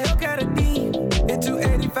 like a Hellcat a D. It's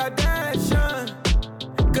 285 Dash,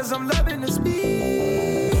 cause I'm loving the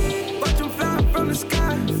speed. Watch them fly from the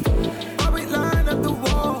sky, while we line up the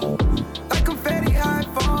wall, like confetti high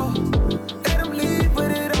fall. Let them leave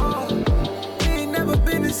with it all. We ain't never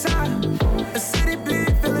been inside a city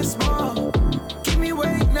big, feeling small. Keep me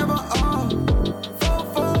awake, never off.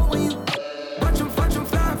 4-4 when you watch them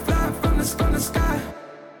fly from the sky.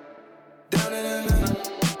 Down in Atlanta,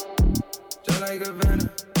 just like a Vena.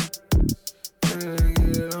 Gotta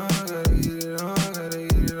get it on, gotta get it on, gotta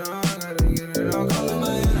get it on, gotta get it on. Call it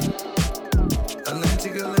Miami,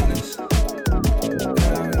 Atlantic Atlantis. Gotta get it on,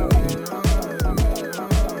 gotta get it on, gotta get it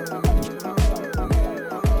on, gotta get it on.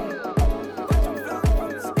 Watch them fly from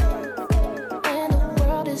the sky. And the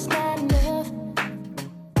world is not enough.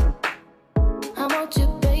 I want you,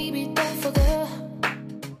 baby, don't forget.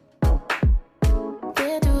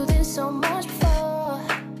 Been through this so much before.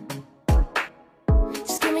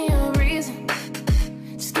 Just give me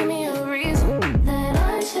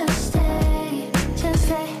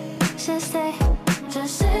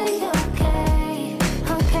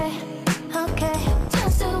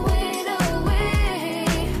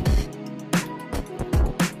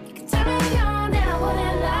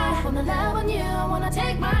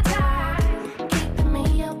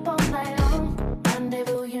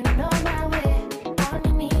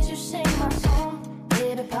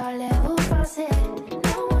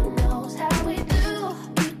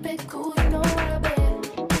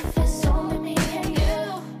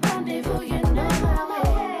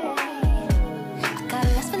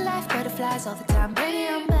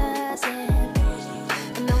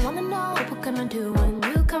wanna do when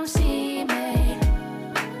you come see me.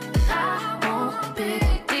 I want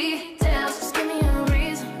big details. Just give me a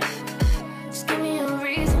reason. Just give me a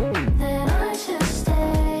reason that I should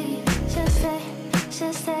stay. Just stay,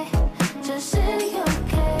 just stay, just say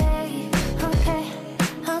okay, okay,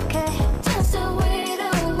 okay. Just to wait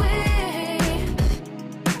away.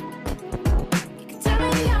 You can tell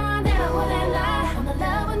me on that I wouldn't lie. I'm in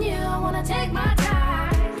love with you. I wanna take my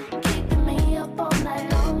time. Keeping me up all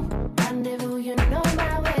night long. Rendezvous, you know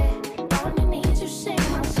my way. On your knees, you sing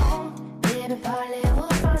my song. Baby, parlez-vous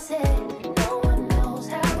français? No one knows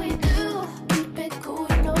how we do. Keep it cool,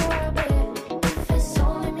 you know I bet. If it's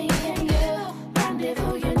only me and you,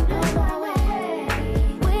 rendezvous, you know my way.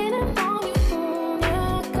 Waiting on you,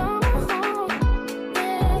 yeah, come home.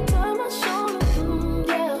 Yeah, turn my shoulder,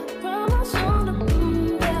 yeah, rub my shoulder,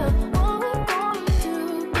 yeah. What we gonna do,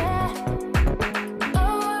 yeah?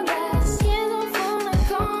 Oh, last year's I'm finna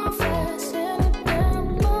confess, and it's been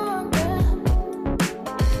longer.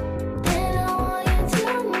 And I want you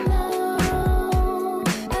to know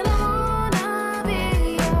that I wanna be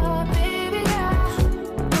your baby girl.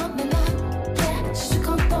 Non, non, non, yeah, je suis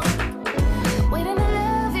content. Waiting to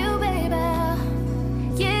love you, baby.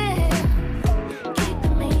 Yeah.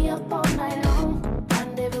 Keeping me up all night long.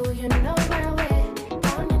 Rendezvous, you know my way.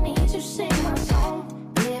 On your knees, you sing my song.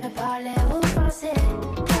 Baby, parlez-vous français?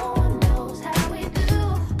 No one knows how we do.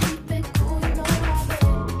 Keep it cool, you know my way.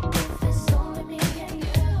 If it's only me and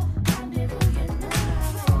you, rendezvous, you know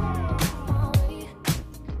my way.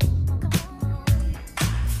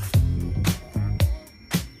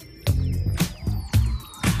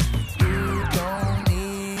 You don't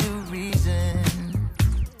need a reason.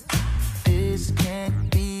 This can't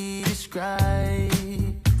be described.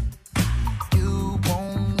 You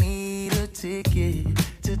won't need a ticket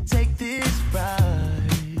to take this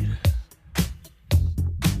ride.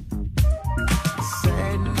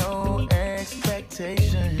 Set no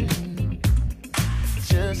expectation.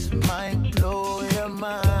 Just might blow your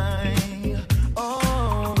mind.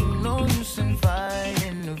 Oh, no use in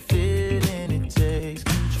fighting the feeling. It takes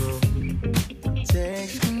control.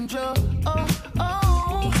 Takes control. Oh,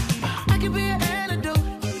 oh. I can be an antidote.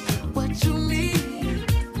 What you need.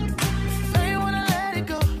 Now you wanna let it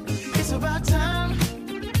go. It's about time.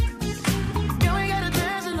 You ain't gotta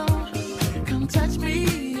dance alone. Come touch me.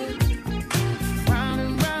 Round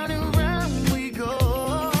and round and round we go.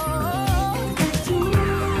 It's too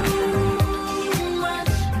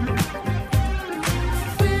much.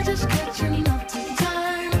 We're just catching up to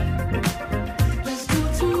time. Let's do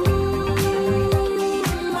too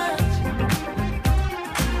much.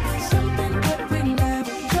 Something that we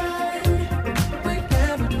never tried. We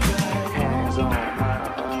never tried. Hands on my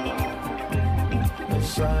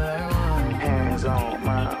it's all I want. Hands on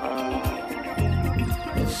my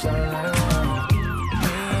it's all I want.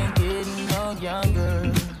 We ain't getting no younger.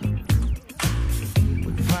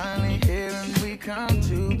 We're finally here and we come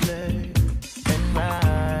to play and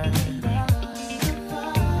ride.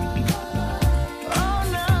 All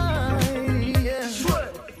night, yeah.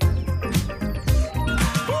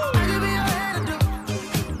 I could be your antidote.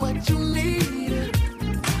 What you need.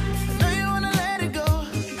 I know you wanna let it go.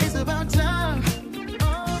 It's about time.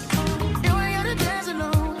 You ain't gotta dance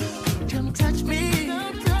alone. Come touch me.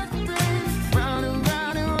 Round and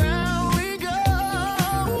round and round we go.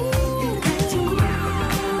 It's too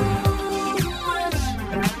much.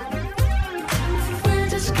 We're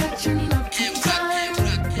just catching up to time.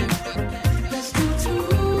 Let's do too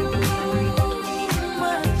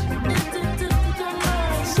much.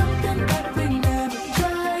 Something that we never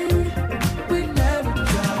tried. We never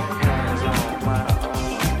tried. Hands on my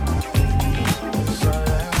it's all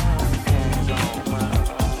I want. Hands on my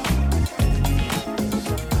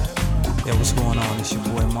Yeah, what's going on? It's your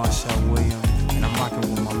boy Marshall Williams, and I'm rocking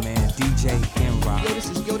with my man DJ Henrock.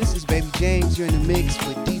 Yo, this is Baby James. You're in the mix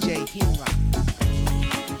with DJ Henrock.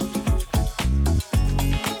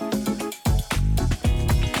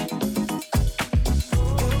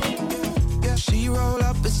 Yeah, she roll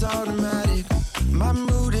up, it's automatic. My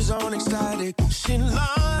mood is on ecstatic. She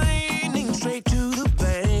lightning straight to the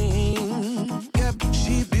vein. Yep,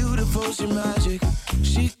 she beautiful, she magic.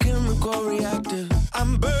 She chemical reactive.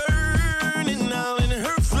 I'm burning out in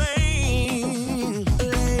her flame.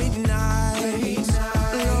 Late nights,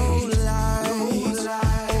 low lights.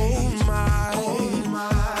 Oh my,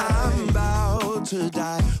 I'm about to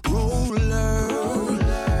die. Roller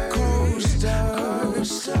coaster,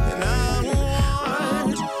 and I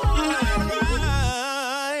want that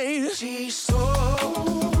ride. She's so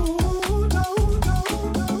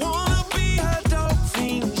wanna be a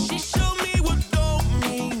dolphin. She showed me what dope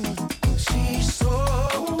mean. She's so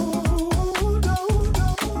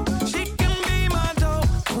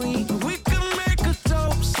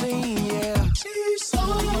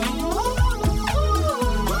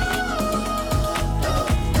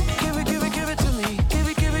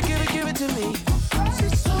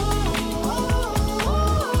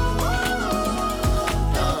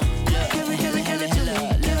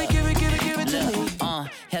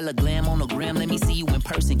hella glam on the gram. Let me see you in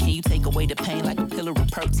person. Can you take away the pain like a pillar of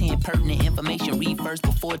perk 10? Pertinent information. Read first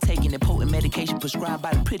before taking the potent medication prescribed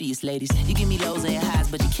by the prettiest ladies. You give me lows and highs,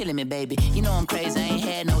 but you're killing me, baby. You know I'm crazy. I ain't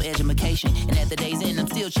had no education. And at the day's end, I'm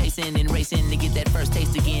still chasing and racing to get that first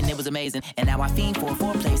taste again. It was amazing. And now I fiend for a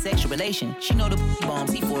foreplay, sexual relation. She know the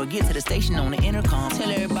bombs. Before I get to the station on the intercom.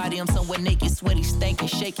 Tell everybody I'm somewhere naked, sweaty, stankin',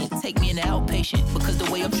 shaking. Take me in the outpatient. Because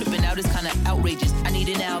the way I'm tripping out is kinda outrageous. I need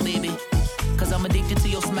it now, baby. Cause I'm addicted to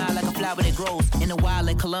your smile like a flower that grows in the wild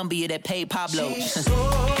in Colombia that paid Pablo.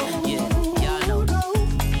 Yeah, y'all know.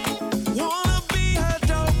 Wanna be her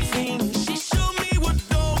dope fiend. She showed me what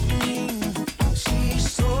dope means.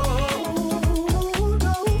 She's so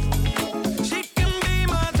dope. She can be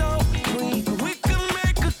my dope queen. We can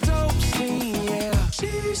make a dope scene, yeah.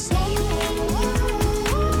 She's so dope.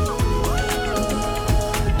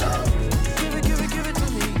 Give it to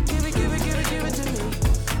me. Give it to me.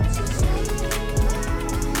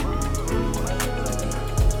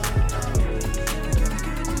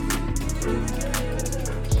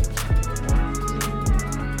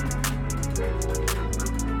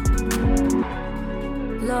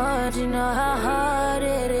 Lord, you know how hard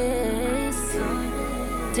it is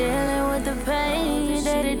dealing with the pain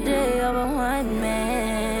day to day of a one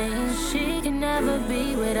man. She can never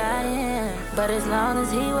be what I am, but as long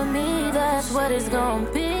as he with me, that's what it's gonna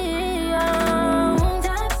be. Oh,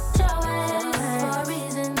 that's your ass for a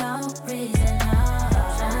reason, no reason, no.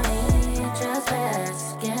 Shiny, just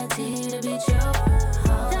pass, guaranteed to beat you.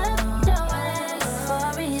 That's your ass for a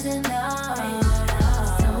reason, no.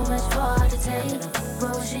 So much for her to take.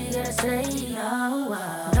 What was she gonna say? Oh,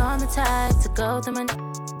 wow. Know I'm the type to go through my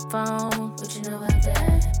phone, but you know about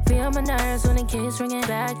that. Be on my nerves when the keeps ringing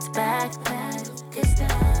back to back. Kiss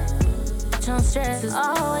that. Don't stress is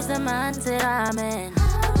always the mindset I'm in.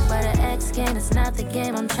 But an X game is not the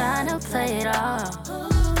game I'm trying to play it all.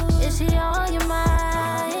 Is she on your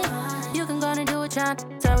mind? You can go and do what y'all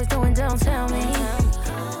always doing, don't tell me.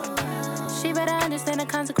 She better understand the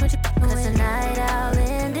consequences. Cause tonight I'll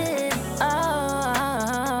end it.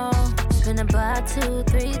 Oh, spin the block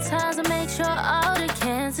 2-3 times to make sure all the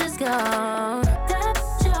cancer's gone.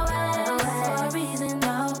 That's your ass for a reason,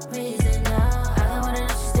 no reason, no. I got one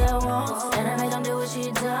that she still wants, and I make them do what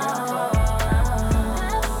she does. That's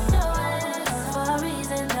your ass for a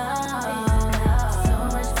reason, no. So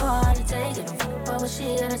much for her to take it. What was she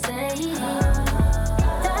gonna say?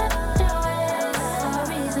 That's your ass for a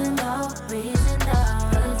reason, no reason, no.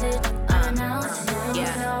 Is it unannounced?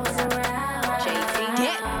 Yeah. Always around.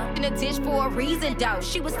 In a dish for a reason, though.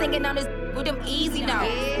 She was singing on this with them easy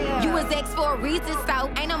notes. Yeah. You was ex for a reason,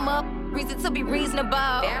 so ain't no more reason to be reasonable.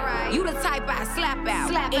 Right. You the type I slap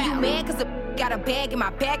out. And you mad cause the got a bag in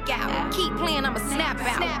my back out. Keep playing, I'ma snap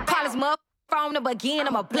out. Call his mother phone number again,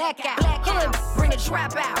 I'ma black out. Hood, bring the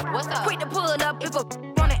trap out. What's up? Quick to pull up if a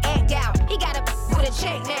wanna act out. He got a with a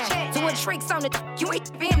check now. Doing tricks on the you ain't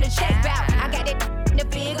for him to check out. I got that in the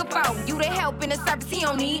bigger phone. You the help in the service, he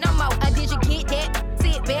don't need no more. Did you get that?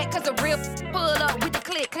 Sit back, cause the real pull up with the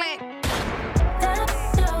click clack.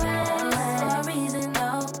 That's your ass for a reason,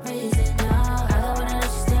 no reason, no. I got one that she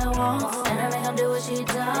still wants, and I make them do what she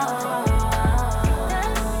does.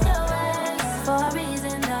 That's your ass for a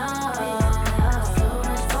reason, no. So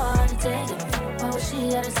much for her to take it. What was she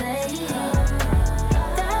gotta say?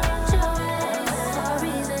 That's your ass for a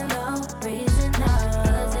reason, no reason, no.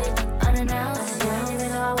 Cause it unannounced, you don't even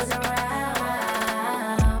know I was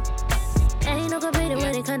around. Ain't no competing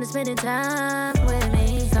when it comes to spending time with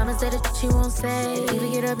me. Someone say that she won't say.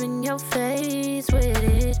 Even get up in your face with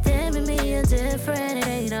it. Damn it, me indifferent. It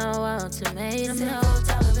ain't no ultimatum, no.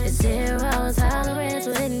 It's 0 tolerance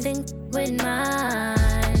with anything with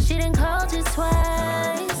mine. She done called you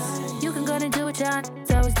twice. You can go and do what y'all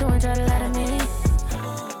always doing, try to lie to me.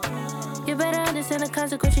 You better understand the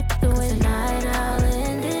consequence you doing. Tonight I'll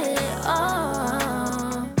end it.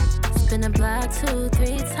 Oh, spin the block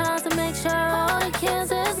 2-3 times to make sure all the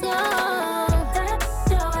cancer's gone. That's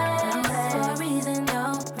your ass for a reason,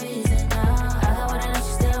 no reason, no. I got one that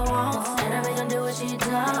she still wants, and I make her do what she does.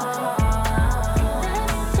 That's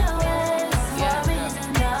your ass for a reason,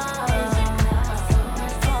 no. So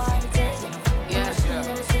much for her to take it.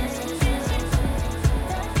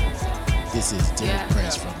 This is Derek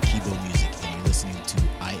Prince from Kibo Music, and you're listening to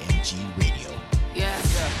IMG Radio. Yeah.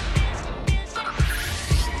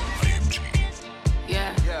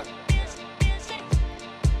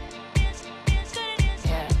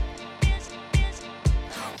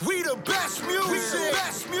 We the best music.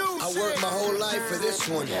 I worked my whole life for this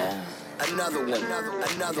one. Another one.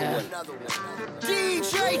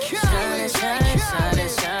 DJ Khaled.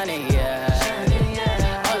 Shining,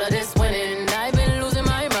 yeah. All of this winning, I've been losing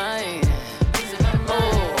my mind.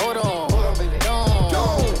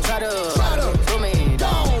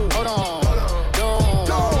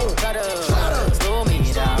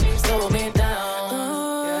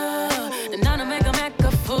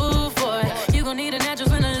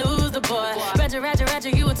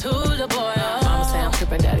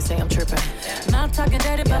 Fucking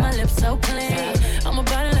dirty, but my lips so clean. I'm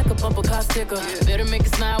about it like a bumper car sticker. Better make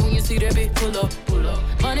it smile when you see that bitch pull up.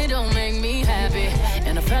 Money don't make me happy,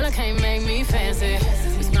 and a fella can't make me fancy.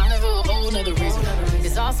 We smiling for a whole nother reason.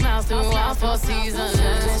 It's all smiles through all 4 seasons.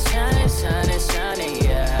 Shining, shining, shining,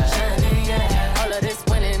 yeah. Shining, yeah. All of this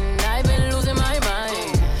winning, I've been losing my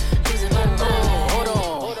mind. Losing my mind. Hold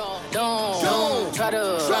on, don't try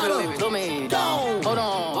to slow me down. Hold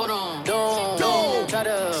on, don't try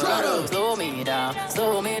to slow me down.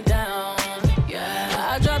 Slow me down. Yeah,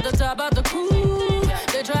 I dropped the top out the coupe.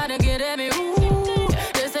 They try to get at me. Ooh,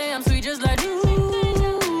 they say I'm sweet just like you.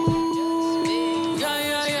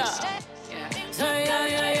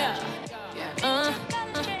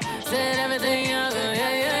 Said everything else,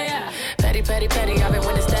 yeah. Petty, I've been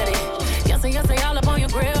winning steady. Yes, all up on your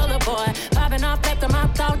grill, little boy. Popping off after my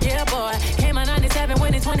thought, yeah, boy. Came out 97,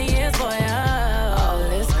 winning 20 years, boy. All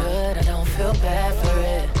is good, I don't feel bad for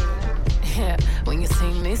it. Yeah, when you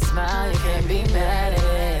see me smile, you can't be mad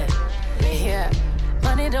at it. Yeah,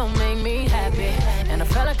 money don't make me happy, and a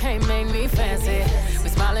fella can't make me fancy. We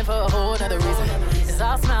smiling for a whole nother reason. It's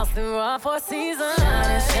all smiles through all 4 seasons.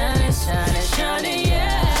 Shining, shining, shining, shining,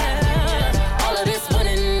 yeah. All of this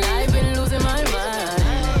winning, I've been losing my mind.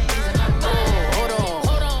 Hold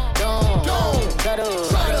on, don't try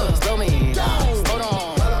to slow me down. Hold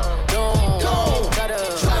on, don't try to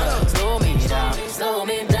slow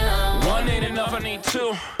me down. One ain't enough, I need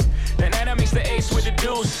 2. Then that makes the ace with the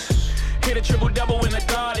deuce. Hit a triple-double in the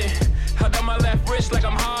garden. Held on my left wrist like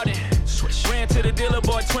I'm Harden. Ran to the dealer,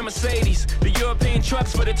 bought twin Mercedes. The European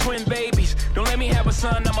trucks for the twin babies. Don't let me have a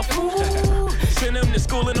son, I'm a fool. Send him to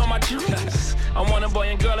school and on my juice. I want a boy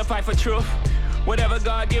and girl to fight for truth. Whatever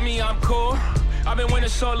God give me, I'm cool. I've been winning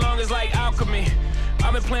so long, it's like alchemy.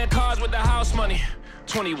 I've been playing cards with the house money.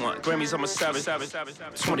 21 Grammys, I'm a savage.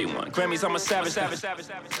 21 Grammys, I'm a savage.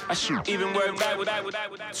 I shoot even word back with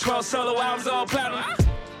 12 solo albums, all platinum.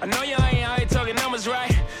 I know you ain't out here talking numbers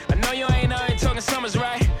right. I know you ain't out here talking summers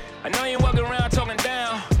right. I know you ain't walking around talking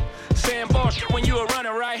down, saying bullshit when you were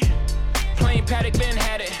running right. Plain Paddock, Ben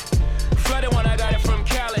had it. Flooded when I got it from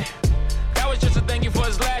Cali. That was just a thank you for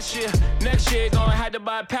his last year. Next year, gonna have to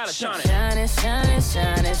buy a pallet. Shining, shining,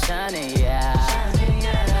 shining, shining, yeah.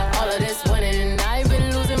 All of this winning, I've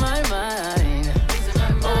been losing my mind.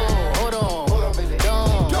 Oh, hold on, baby.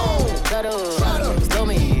 Don't try to slow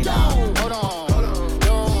me down. Hold on.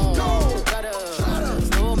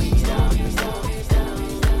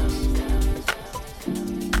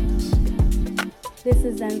 This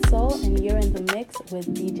is Zen Soul, and you're in the mix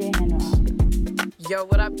with DJ Henrock. Yo,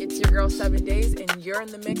 what up? It's your girl 7 Days, and you're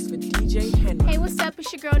in the mix with DJ Henrock. Hey, what's up?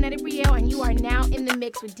 It's your girl Nettie Brielle, and you are now in the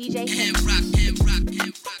mix with DJ Henrock.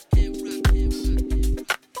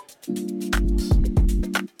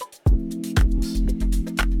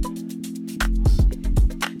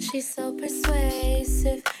 She's so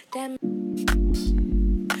persuasive, damn.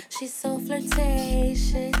 She's so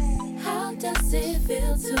flirtatious. How does it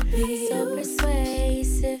feel to be so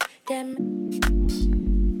persuasive, damn?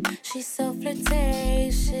 She's so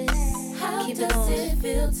flirtatious. How does it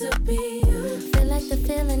feel to be you? Feel like the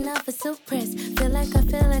feeling of a suppress. Feel like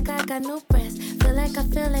I got no breasts. Feel like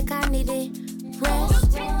I needed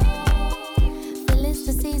rest. Feel it's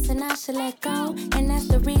the season I should let go, and that's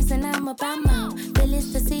the reason I'm about more. Feel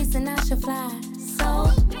it's the season I should fly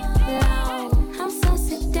so low. I'm so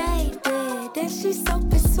sedated, and she's so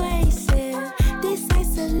persuasive. This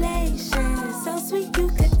isolation, so sweet you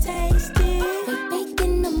could taste it. We bake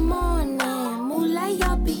in the morning, moonlight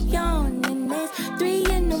y'all be yawning. It's 3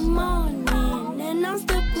 in the morning, and I'm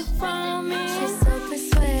still performing. She's so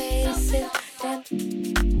persuasive, that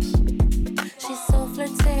she's so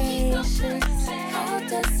flirtatious. How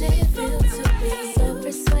does it feel to be so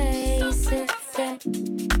persuasive, that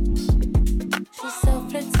she's so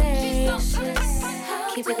flirtatious?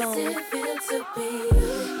 Keep it going.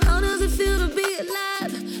 How does it feel to be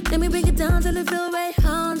alive? Let me break it down till it feel right.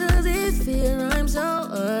 How does it feel? I'm so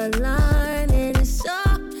aligned and it's so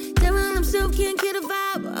damn right. I'm still can't get a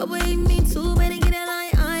vibe. I wait me too better get a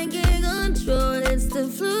line. I can't control. It's the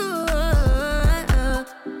floor.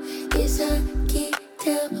 It's a kick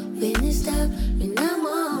till when it stop when I'm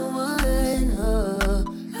on one. Oh,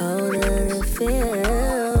 how does it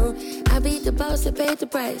feel? I beat the boss that paid the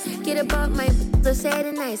price. Get about my so say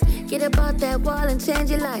it nice. Get about that wall and change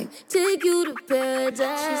your life. Take you to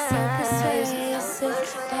paradise. She's so persuasive,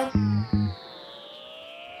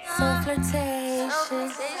 so flirtatious.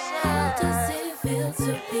 How does it feel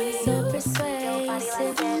to be so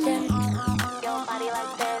persuasive? Your body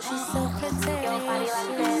like that. She's so flirtatious. Your body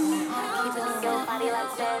like that. Your body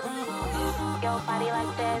like that. Your body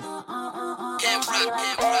like that. Your body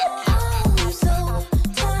like that. Oh, so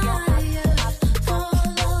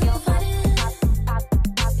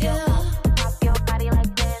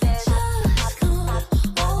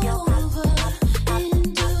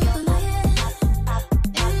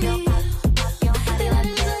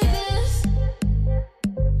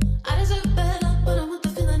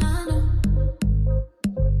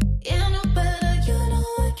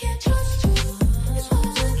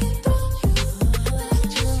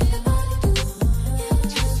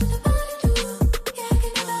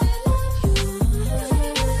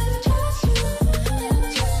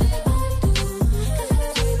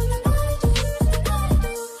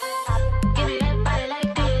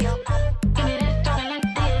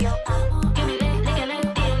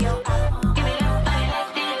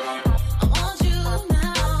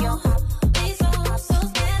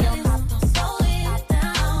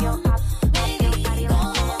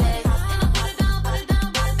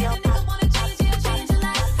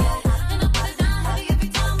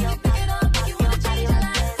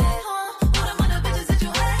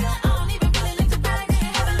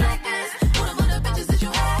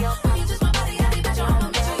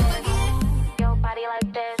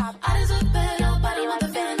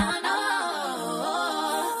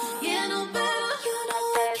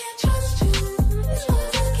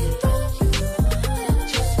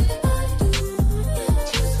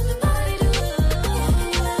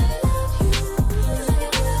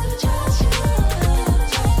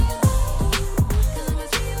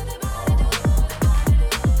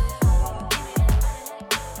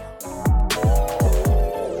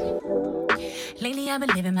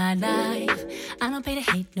my life. I don't pay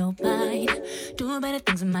to hate nobody. Doing better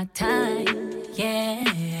things with my time.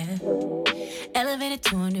 Yeah. Elevated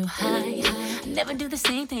to a new height. Never do the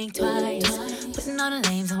same thing twice. Putting all the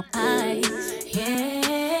lanes on ice.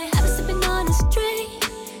 Yeah. I've been sipping on the street.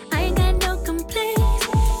 I ain't got no complaints.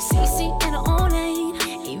 CC in the old lane.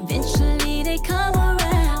 Eventually they come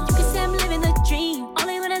around. You can say I'm living the dream.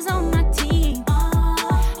 Only when it's on my team.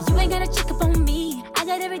 You ain't gotta check up on me. I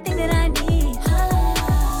got everything that I need.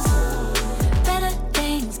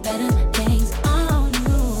 Better things on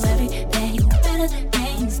you. Everything. Better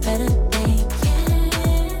things.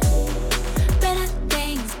 Yeah. Better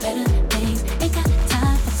things. Ain't got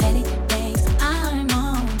time for petty things. I'm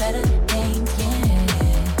on better things,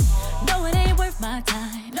 yeah. No, it ain't worth my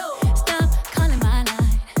time. No. Stop calling my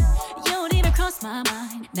line. You don't even cross my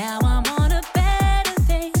mind. Now I'm on a better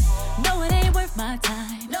thing. No, it ain't worth my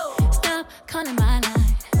time. No. Stop calling my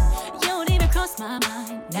line. You don't even cross my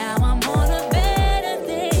mind. Now I'm on a better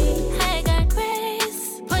thing. I got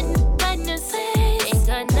grace, putting right in the place. Ain't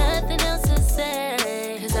got nothing else to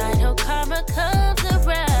say. Cause I know karma comes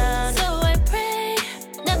around. So I pray,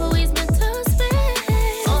 never waste mental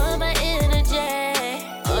space. All my energy,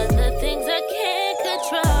 on the things I can't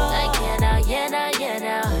control. I cannot, yeah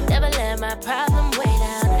now. Never let my problem weigh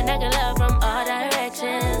down. And I can love from all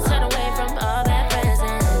directions. Turn away from all bad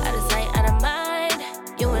presents. Out of sight, out of mind.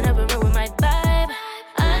 You will never ruin my vibe.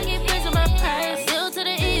 I get praise on my price. Still to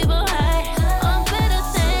the evil high. On better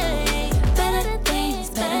things. Better things.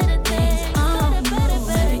 On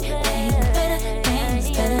everything.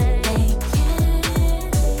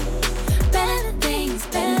 Better things.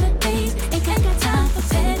 Better things. Ain't got time for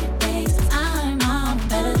petty things. I'm on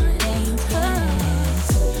better things.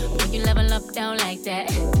 When you level up down like that,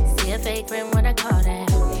 see a fake friend when I call that.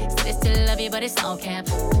 Say they still love you, but it's all cap.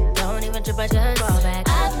 Don't even trip, I just draw back.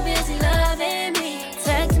 I've been busy loving me,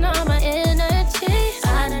 taxing all my energy.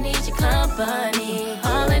 I don't need your company.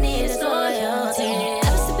 All I need is loyalty. I've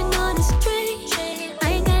been sipping on the street. I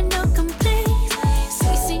ain't got no complaints.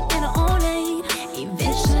 CC in the old lane.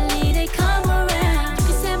 Eventually they come around. You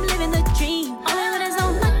can say I'm living the dream. Only when it's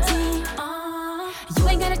on my team. You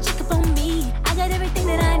ain't gotta check up on me. I got everything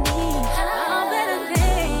that I need. All better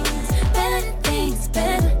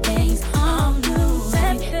things on you.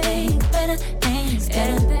 Better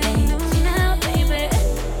things. Now, baby.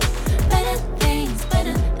 Better things.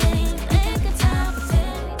 Ain't got time for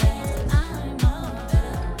petty things. I'm on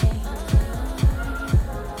better things.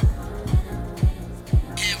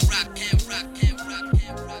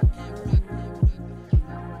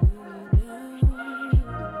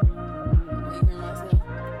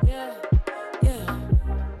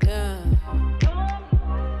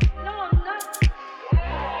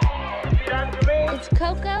 It's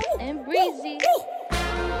Coco and Breezy.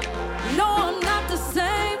 No, I'm not the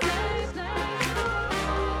same.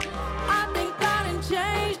 I think I done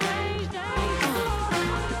changed.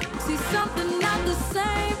 See something not the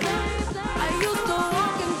same. I used to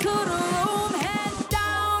walk into the room, head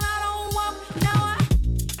down. I don't walk now.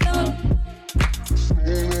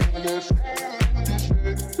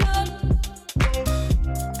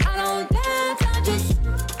 I don't dance. I just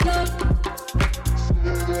look.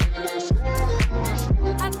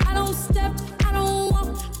 I don't step, I don't walk,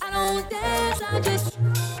 I don't dance, I just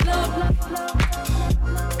love.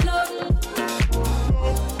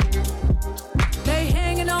 They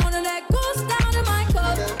hanging on and that goes down in my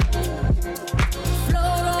cup.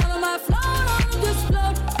 Float on them, just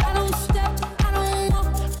float. I don't step, I don't walk,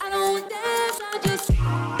 I don't dance, I just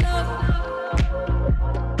love.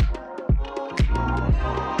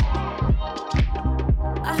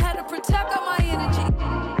 I had to protect all my energy.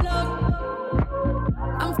 Love.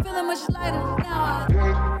 I'm feeling much lighter now.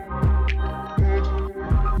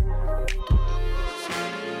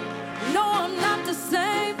 No, I'm not the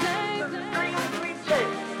same.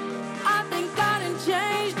 I think I done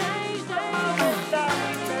changed.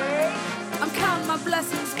 I'm counting my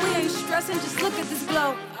blessings. We ain't stressing. Just look at this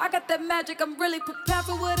glow. I got that magic. I'm really prepared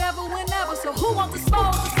for whatever, whenever. So who wants to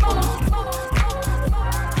smoke?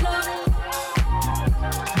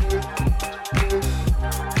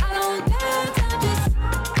 I don't dance. I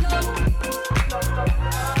just love.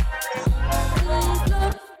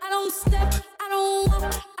 I don't step, I don't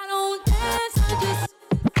walk, I don't dance, I just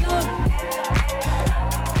love.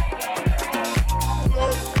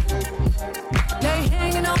 They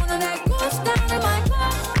hanging on and that goes down in my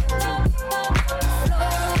cup.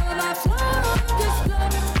 Float on, just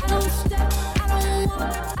love. I don't step, I don't walk,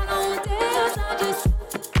 I don't dance.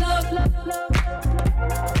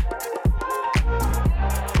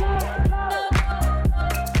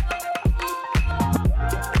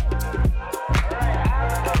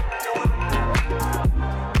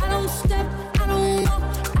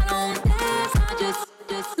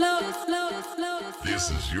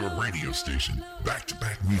 station.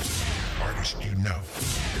 Back-to-back music, artists you know,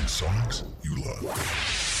 and songs you love.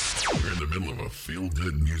 We're in the middle of a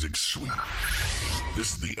feel-good music suite.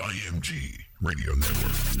 This is the IMG Radio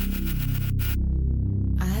Network.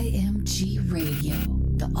 IMG Radio,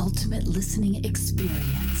 the ultimate listening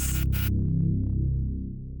experience.